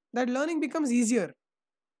you, that learning becomes easier.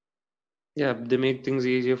 Yeah, they make things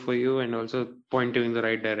easier for you and also point you in the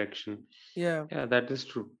right direction. Yeah. Yeah, that is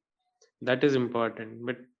true. That is important.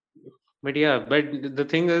 But yeah, but the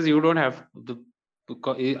thing is, you don't have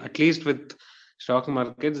at least with stock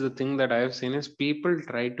markets, the thing that I have seen is people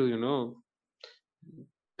try to,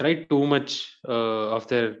 try too much of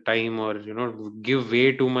their time, or give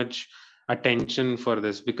way too much attention for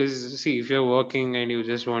this. Because see, if you're working and you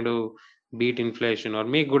just want to beat inflation or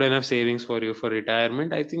make good enough savings for you for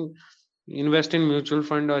retirement, I think invest in mutual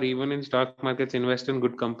fund or even in stock markets. Invest in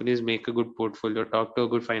good companies, make a good portfolio, talk to a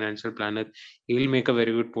good financial planner. He will make a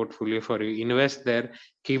very good portfolio for you. Invest there.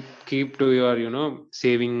 Keep to your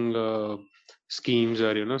saving schemes,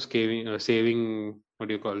 or saving, what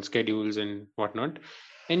do you call, schedules and whatnot,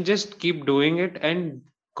 and just keep doing it and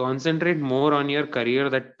concentrate more on your career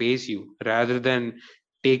that pays you, rather than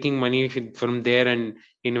taking money from there and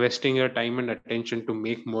investing your time and attention to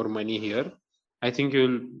make more money here. I think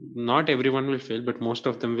you'll not everyone will fail, but most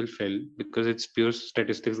of them will fail because it's pure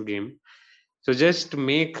statistics game. So just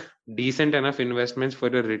make decent enough investments for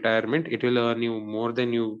your retirement. It will earn you more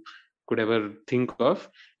than you could ever think of,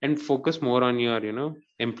 and focus more on your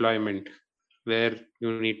employment, where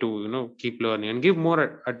you need to keep learning and give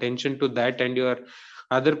more attention to that and your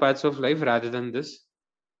other parts of life rather than this.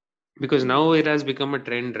 Because Hmm. now it has become a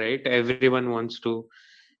trend, right? Everyone wants to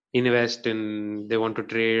invest in, they want to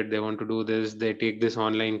trade, they want to do this, they take this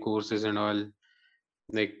online courses and all,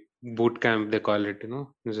 like boot camp they call it.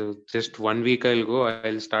 So just 1 week I'll go,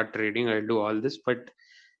 I'll start trading, I'll do all this. But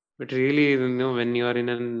But really, when you're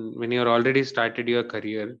when you're already started your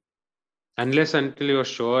career, unless until you're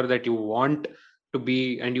sure that you want to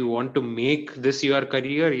be and you want to make this your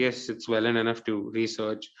career, yes, it's well and enough to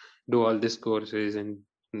research, do all these courses, and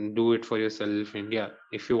do it for yourself. And yeah,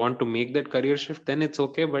 if you want to make that career shift, then it's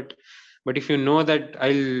okay. But if you know that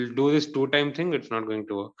I'll do this two-time thing, it's not going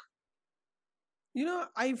to work.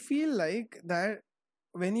 I feel like that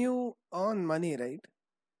when you earn money, right?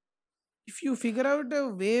 If you figure out a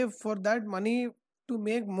way for that money to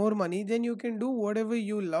make more money, then you can do whatever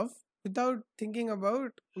you love without thinking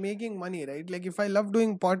about making money, right? Like if I love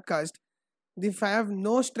doing podcast, if I have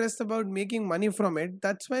no stress about making money from it,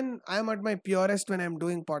 that's when I'm at my purest when I'm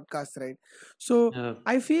doing podcasts, right? So Yeah.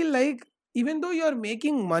 I feel like even though you're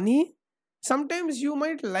making money, sometimes you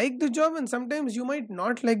might like the job and sometimes you might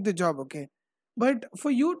not like the job, okay? But for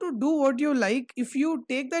you to do what you like, if you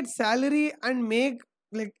take that salary and make,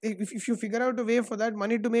 like if you figure out a way for that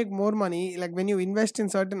money to make more money, like when you invest in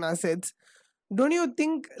certain assets, don't you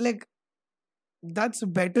think like that's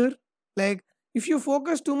better? Like if you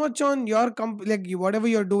focus too much on your whatever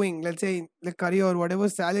you're doing, let's say the career or whatever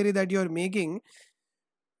salary that you're making,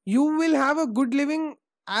 you will have a good living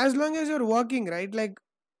as long as you're working, right? Like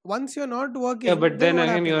once you're not Yeah, working, but then then what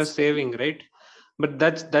again, you're happens? saving, right? But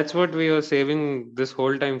that's what we are saving this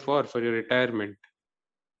whole time for your retirement.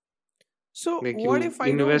 So Like what you if I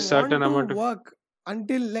don't invest certain want to amount of. work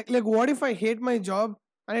until like what if I hate my job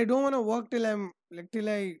and I don't want to work till I'm like till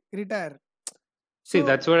I retire? See, So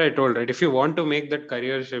that's what I told, right? If you want to make that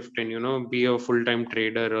career shift and be a full-time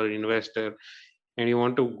trader or investor, and you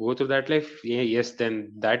want to go through that life, yeah, yes,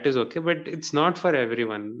 then that is okay. But it's not for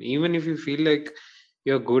everyone. Even if you feel like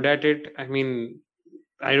you're good at it, I mean,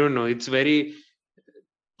 I don't know. It's very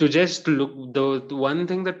to just look. The one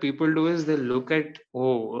thing that people do is they look at,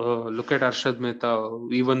 look at Arshad Mehta,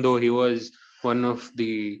 even though he was one of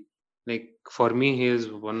the, like, for me, he is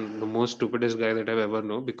one the most stupidest guy that I've ever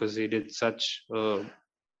known, because he did such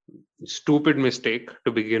stupid mistake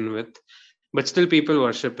to begin with. But still people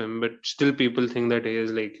worship him, but still people think that he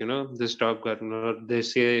is, like, this top gun. Or they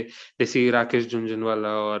see Rakesh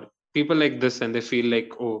Junjanwala or people like this, and they feel like,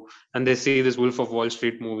 oh, and they see this Wolf of Wall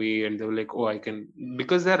Street movie, and they're like, oh, I can,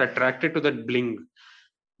 because they're attracted to that bling.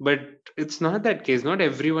 But it's not that case. Not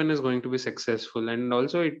everyone is going to be successful, and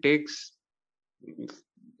also it takes,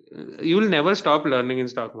 you'll never stop learning in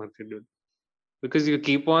stock market, dude, because you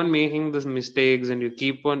keep on making these mistakes, and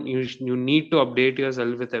you need to update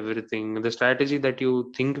yourself with everything. The strategy that you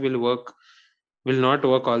think will work will not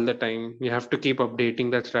work all the time. You have to keep updating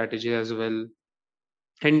that strategy as well.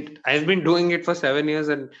 And I've been doing it for 7 years,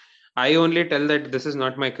 and I only tell that this is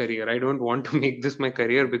not my career. I don't want to make this my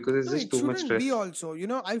career because it's no, just it too much shouldn't be stress.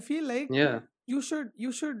 also. I feel like Yeah. you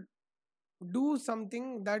should do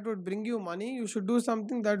something that would bring you money. You should do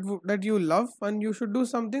something that you love, and you should do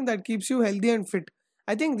something that keeps you healthy and fit.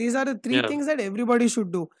 I think these are the three Yeah. things that everybody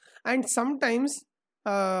should do. And sometimes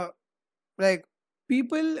uh like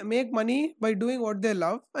people make money by doing what they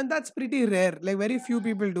love, and that's pretty rare. Like very few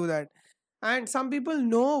people do that. And some people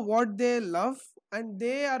know what they love and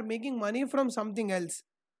they are making money from something else.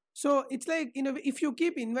 So it's like, if you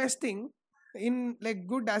keep investing in like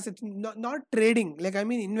good assets, not trading, like I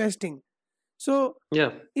mean investing. So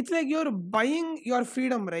Yeah. it's like you're buying your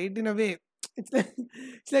freedom, right? In a way, it's like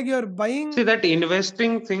it's like you're See, buying. that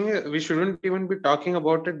investing thing, we shouldn't even be talking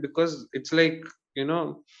about it, because it's like, you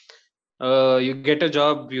know, you get a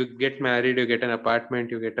job, you get married, you get an apartment,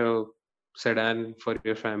 you get a sedan for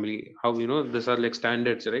your family. How, these are like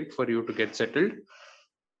standards, right, for you to get settled.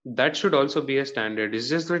 That should also be a standard. It's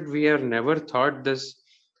just that we have never thought this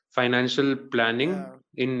financial planning Yeah,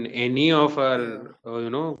 in any of yeah.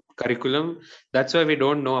 our curriculum. That's why we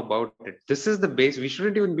don't know about it. This is the base. We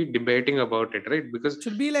shouldn't even be debating about it, right? Because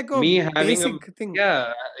Should be like a me having a, basic thing.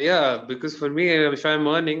 yeah, yeah, because for me, if I'm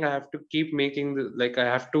earning, I have to keep making like, I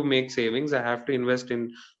have to make savings, I have to invest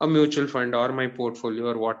in a mutual fund or my portfolio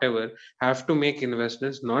or whatever. I have to make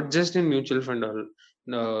investments, not just in mutual fund, or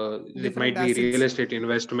it Different might be real assets. estate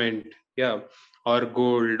investment, yeah, or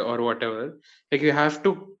gold or whatever. Like, you have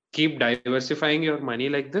to keep diversifying your money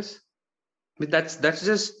like this. But that's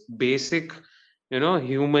just basic,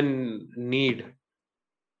 human need.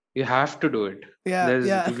 You have to do it. Yeah, There's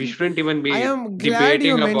yeah. We shouldn't even I be am glad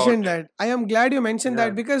you debating about mentioned it. that. I am glad you mentioned Yeah.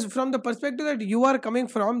 that because from the perspective that you are coming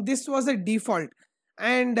from, this was a default.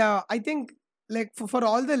 And I think, like, for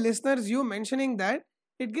all the listeners, you mentioning that,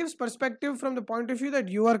 it gives perspective from the point of view that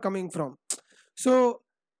you are coming from. So,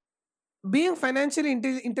 being financially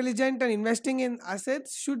intelligent and investing in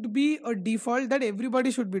assets should be a default that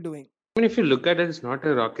everybody should be doing. I mean, if you look at it, it's not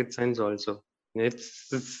a rocket science also.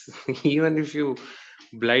 It's even if you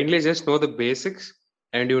blindly just know the basics,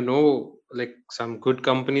 and you know like some good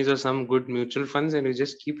companies or some good mutual funds, and you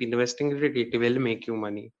just keep investing in it, it will make you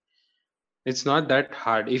money. It's not that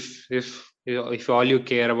hard if you know, if all you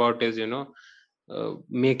care about is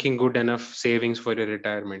making good enough savings for your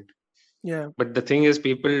retirement. Yeah. But the thing is,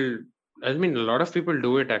 people, I mean, a lot of people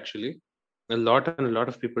do it actually. A lot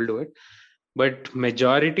of people do it. But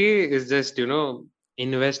majority is just,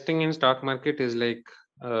 investing in stock market is like,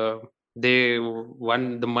 uh, the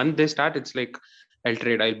month they start, it's like,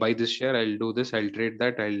 I'll buy this share, I'll do this, I'll trade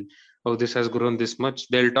that, oh, this has grown this much.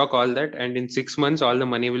 They'll talk all that. And in 6 months, all the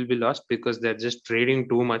money will be lost because they're just trading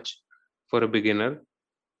too much for a beginner,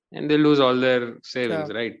 and they lose all their Yeah.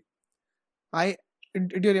 savings, right? I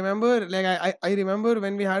do you remember, like, I remember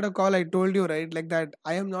when we had a call, I told you, right, like that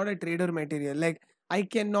I am not a trader material. Like, I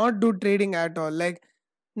cannot do trading at all. Like,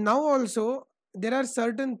 now also there are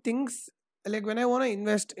certain things, like when I want to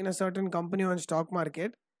invest in a certain company on stock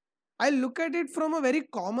market, I look at it from a very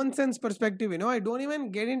common sense perspective. I don't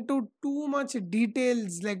even get into too much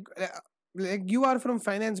details. Like you are from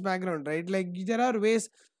finance background, right? Like there are ways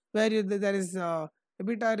where there is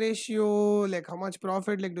EBITDA ratio, like how much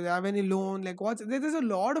profit, like do they have any loan, like there's a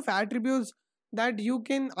lot of attributes that you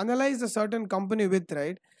can analyze a certain company with,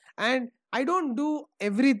 right? And I don't do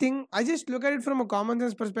everything. I just look at it from a common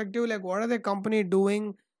sense perspective. Like, what are the company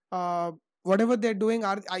doing? Whatever they're doing,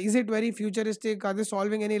 is it very futuristic? Are they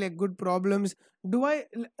solving any like good problems? Do I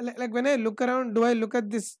like when I look around, do I look at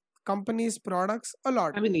this company's products a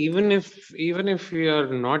lot? I mean, even if you are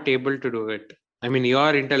not able to do it, I mean, you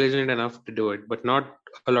are intelligent enough to do it, but not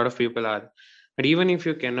a lot of people are. And even if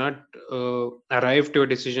you cannot arrive to a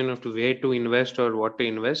decision of to where to invest or what to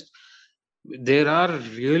invest, there are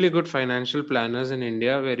really good financial planners in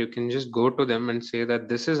India where you can just go to them and say that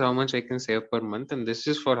this is how much I can save per month, and this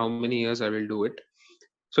is for how many years I will do it.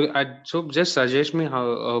 So just suggest me how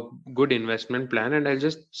a good investment plan, and I'll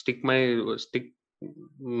just stick my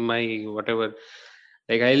whatever,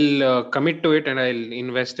 like I'll commit to it and I'll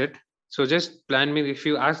invest it. So just plan me. If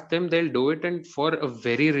you ask them, they'll do it, and for a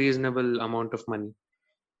very reasonable amount of money.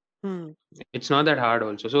 Hmm. It's not that hard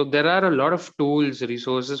also. So there are a lot of tools,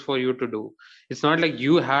 resources for you to do. It's not like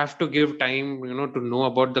you have to give time, to know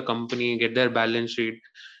about the company, get their balance sheet,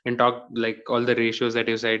 and talk like all the ratios that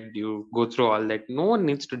you said, you go through all that. No one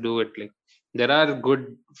needs to do it. Like, there are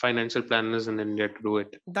good financial planners in India to do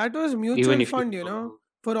it, That was even mutual if you fund, don't know.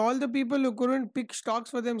 for all the people who couldn't pick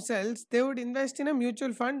stocks for themselves, they would invest in a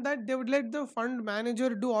mutual fund that they would let the fund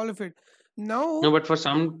manager do all of it. No, Now but for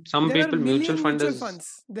some there are people, mutual million fund mutual is,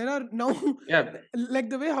 funds. There are now yeah. like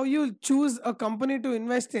the way how you choose a company to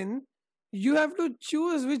invest in, you have to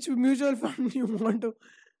choose which mutual fund you want to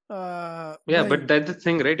Yeah, buy. but that's the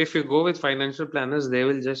thing, right? If you go with financial planners, they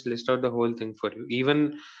will just list out the whole thing for you.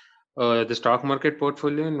 Even the stock market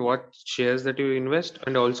portfolio and what shares that you invest,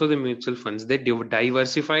 and also the mutual funds. They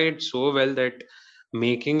diversify it so well that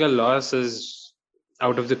making a loss is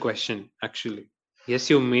out of the question, actually.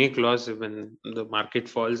 Yes, you make loss when the market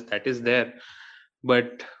falls, that is there.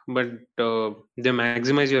 But they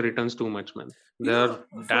maximize your returns too much, man. There are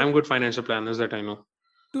For damn good financial planners that I know.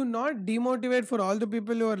 to not demotivate for all the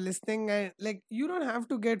people who are listening, and like you don't have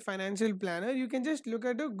to get financial planner, you can just look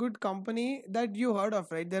at a good company that you heard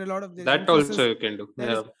of, right? There are a lot of, there's That also emphasis, you can do.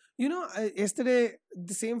 there Yeah. is, yesterday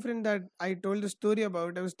the same friend that I told the story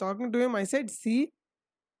about, I was talking to him, I said, see,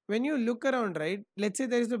 when you look around, right, let's say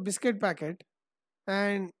there is a biscuit packet,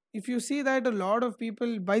 and if you see that a lot of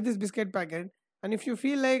people buy this biscuit packet, and if you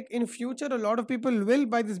feel like in future a lot of people will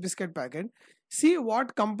buy this biscuit packet, see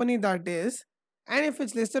what company that is, and if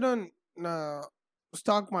it's listed on uh,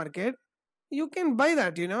 stock market, you can buy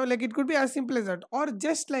that, like it could be as simple as that. Or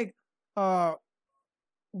just like uh,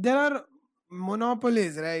 there are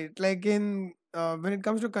monopolies, right? Like in when it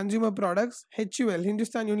comes to consumer products, HUL,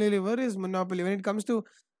 Hindustan Unilever, is monopoly. When it comes to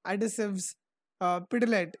adhesives,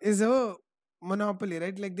 Pidilite is a monopoly,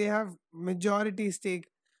 right? Like they have majority stake.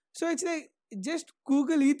 So it's like just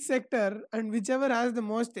Google each sector, and whichever has the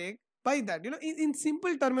most stake, buy that. In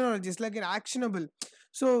simple terminologies, like an actionable.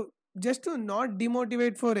 So just to not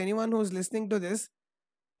demotivate for anyone who's listening to this,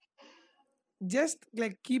 just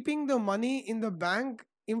like keeping the money in the bank,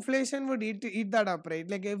 inflation would eat that up, right?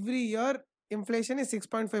 Like every year inflation is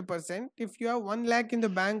 6.5%. If you have 1 lakh in the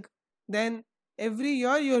bank, then every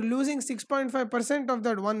year you're losing 6.5% of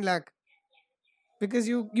that 1 lakh, because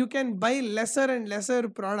you can buy lesser and lesser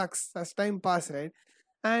products as time pass, right?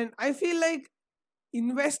 And I feel like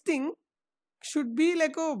investing should be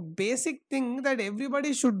like a basic thing that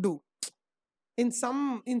everybody should do in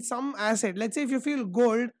some asset. Let's say if you feel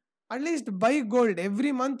gold, at least buy gold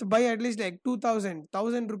every month, buy at least like 2,000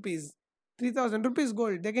 rupees, 3,000 rupees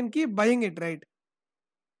gold. They can keep buying it, right?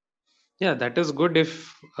 Yeah, that is good. If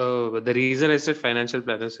the reason I said financial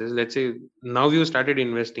planners is, let's say now you started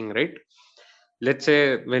investing, right? Let's say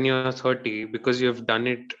when you're 30, because you have done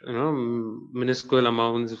it, minuscule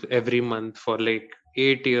amounts every month for like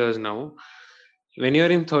 8 years now. When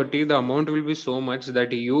you're in 30, the amount will be so much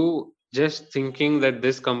that you just thinking that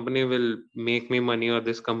this company will make me money or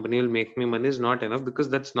this company will make me money is not enough, because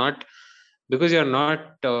that's not, because you're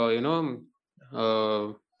not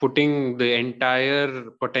putting the entire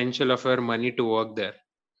potential of your money to work there.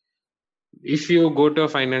 If you go to a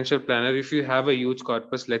financial planner, if you have a huge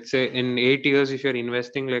corpus, let's say in 8 years, if you're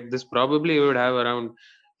investing like this, probably you would have around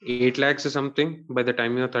 8 lakhs or something by the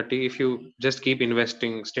time you're 30, if you just keep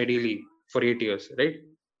investing steadily for 8 years, right?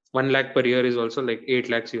 1 lakh per year is also like 8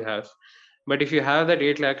 lakhs you have. But if you have that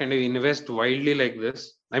 8 lakh and you invest wildly like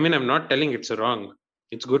this, I mean, I'm not telling it's wrong.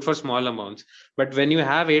 It's good for small amounts. But when you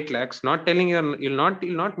have 8 lakhs, not telling you'll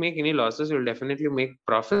not make any losses, you'll definitely make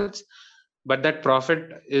profits, but that profit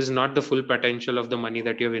is not the full potential of the money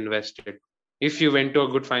that you've invested. If you went to a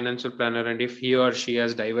good financial planner and if he or she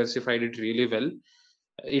has diversified it really well,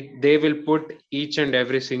 they will put each and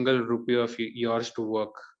every single rupee of yours to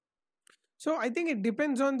work. So I think it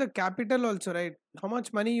depends on the capital also, right? How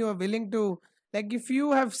much money you are willing to, like, if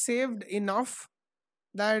you have saved enough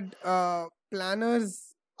that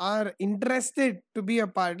planners are interested to be a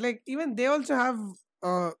part, like even they also have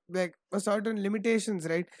like a certain limitations,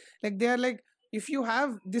 right? Like they are like, if you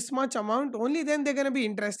have this much amount, only then they're gonna be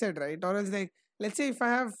interested, right? Or else, like, let's say if I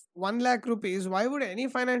have 1 lakh rupees, why would any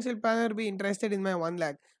financial planner be interested in my 1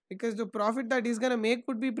 lakh? Because the profit that he's gonna make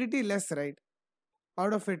would be pretty less, right?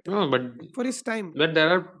 Out of it No, for his time. but there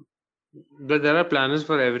are but there are planners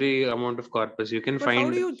for every amount of corpus. You can But how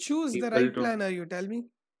do find you choose the people right to, planner? You tell me.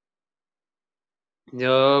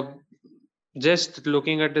 uh, just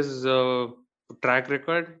looking at his track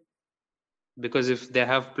record, because if they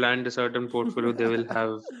have planned a certain portfolio, they will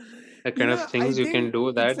have a kind of I things you can think do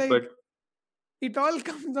it's that. But like it all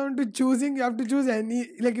comes down to choosing. You have to choose any,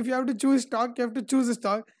 like if you have to choose stock, you have to choose a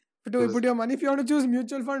stock to put your money. If you want to choose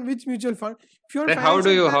mutual fund, which mutual fund? If you want like, how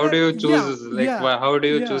do financial you how planner, do you choose, yeah, like, yeah, how do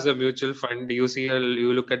you choose yeah. a mutual fund?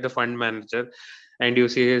 You look at the fund manager and you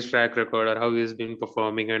see his track record or how he's been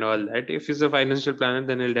performing and all that. If he's a financial planner,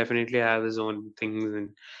 then he'll definitely have his own things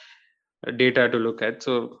and data to look at,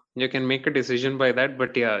 so you can make a decision by that.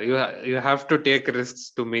 But yeah, you have to take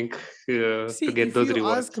risks to make See, to get those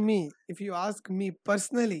rewards. if you ask me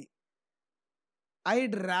personally,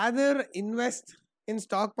 I'd rather invest in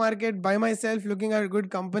stock market by myself looking at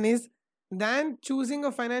good companies than choosing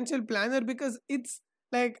a financial planner, because it's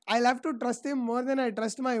like I'll have to trust him more than I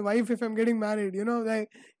trust my wife if I'm getting married, like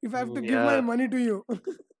if I have to give my Yeah, money to you.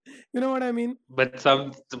 You know what I mean?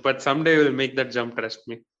 but someday we'll make that jump, trust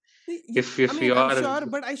me. I If mean, you I'm are, sure,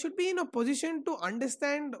 but I should be in a position to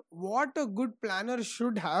understand what a good planner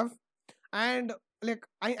should have. And like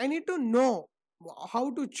I need to know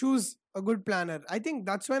how to choose a good planner. I think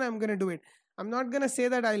that's when I'm gonna do it. I'm not gonna say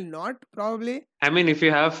that I'll not, probably. I mean, if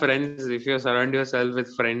you have friends, if you surround yourself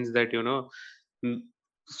with friends that m-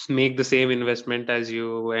 make the same investment as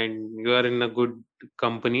you, and you are in a good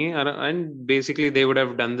company, and basically they would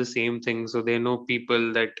have done the same thing, so they know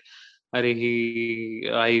people that,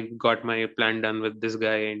 I got my plan done with this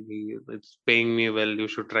guy and it's paying me well, you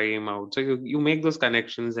should try him out. So you make those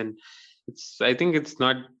connections, and I think it's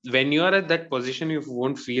not, when you are at that position you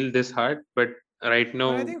won't feel this hard, but right But I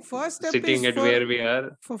now, think first step sitting is at where we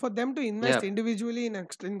are, for them to invest yeah. individually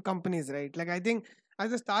in companies, right? Like I think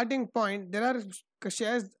as a starting point, there are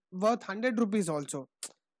shares worth 100 rupees also,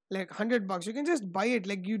 like 100 bucks. You can just buy it.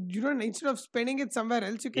 Like you don't, instead of spending it somewhere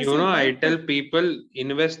else, you can still buy I it. tell people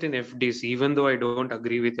invest in FDs, even though I don't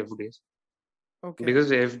agree with FDs, Okay.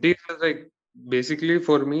 because FDs is like, basically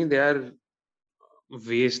for me they are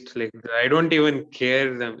waste. Like, I don't even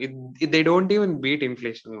care them. They don't even beat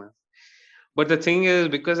inflation, man. But the thing is,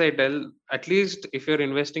 because I tell, at least if you're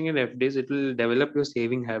investing in FDs, it will develop your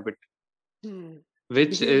saving habit, Hmm.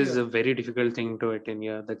 which is Behavior. a very difficult thing to attain.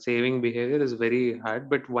 Yeah, that saving behavior is very hard.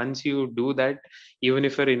 But once you do that, even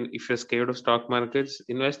if you're scared of stock markets,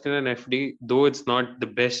 invest in an FD. Though it's not the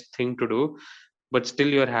best thing to do, but still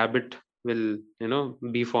your habit will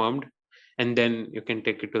be formed, and then you can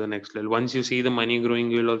take it to the next level. Once you see the money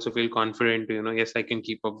growing, you'll also feel confident to, yes, I can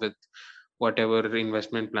keep up with whatever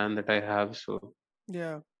investment plan that I have. So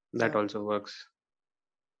Yeah. that Yeah. also works.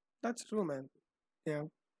 That's true, man. Yeah.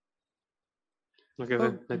 Okay, So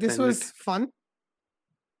then let's this end it. was fun.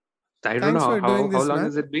 I don't know Thanks for doing how this, long man.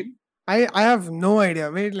 has it been. I have no idea.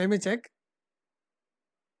 Wait, let me check.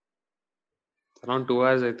 Around 2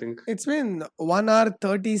 hours, I think. It's been 1 hour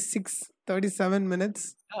 36. 37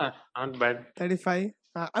 minutes, Yeah, not bad. 35.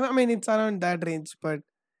 I mean, it's around that range, but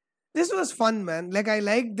this was fun, man. Like, I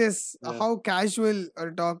like this, Yeah, how casual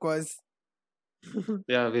our talk was.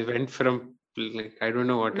 yeah. We went from like I don't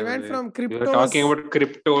know what We went from we were talking cryptos, about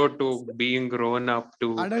crypto to being grown up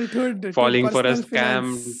to adulthood to falling for a personal scam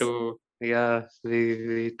finance. to yeah.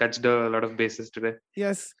 We touched a lot of bases today.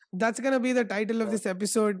 Yes, that's gonna be the title of Yeah. this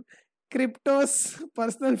episode: Cryptos,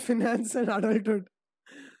 Personal Finance, and Adulthood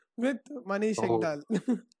with Manish Oh,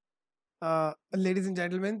 Hegdal. Ladies and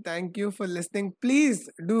gentlemen, thank you for listening. Please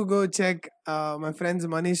do go check my friend's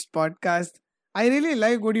Manish podcast. I really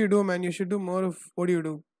like what you do, man. You should do more of what you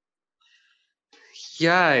do.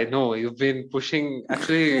 yeah, I know. You've been pushing.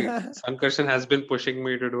 Actually, Sankarshan has been pushing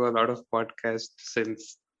me to do a lot of podcasts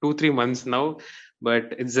since 2, 3 months now.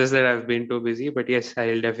 But it's just that I've been too busy. But yes,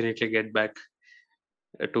 I'll definitely get back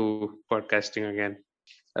to podcasting again.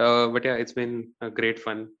 But yeah, it's been a great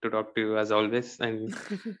fun to talk to you as always. And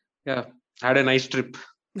yeah, had a nice trip.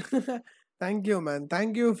 Thank you, man.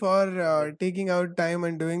 Thank you for taking out time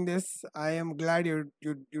and doing this. I am glad you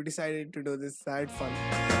decided to do this. I had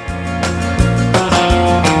fun.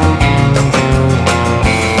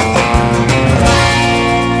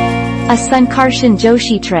 A Sankarshan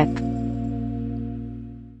Joshi trip.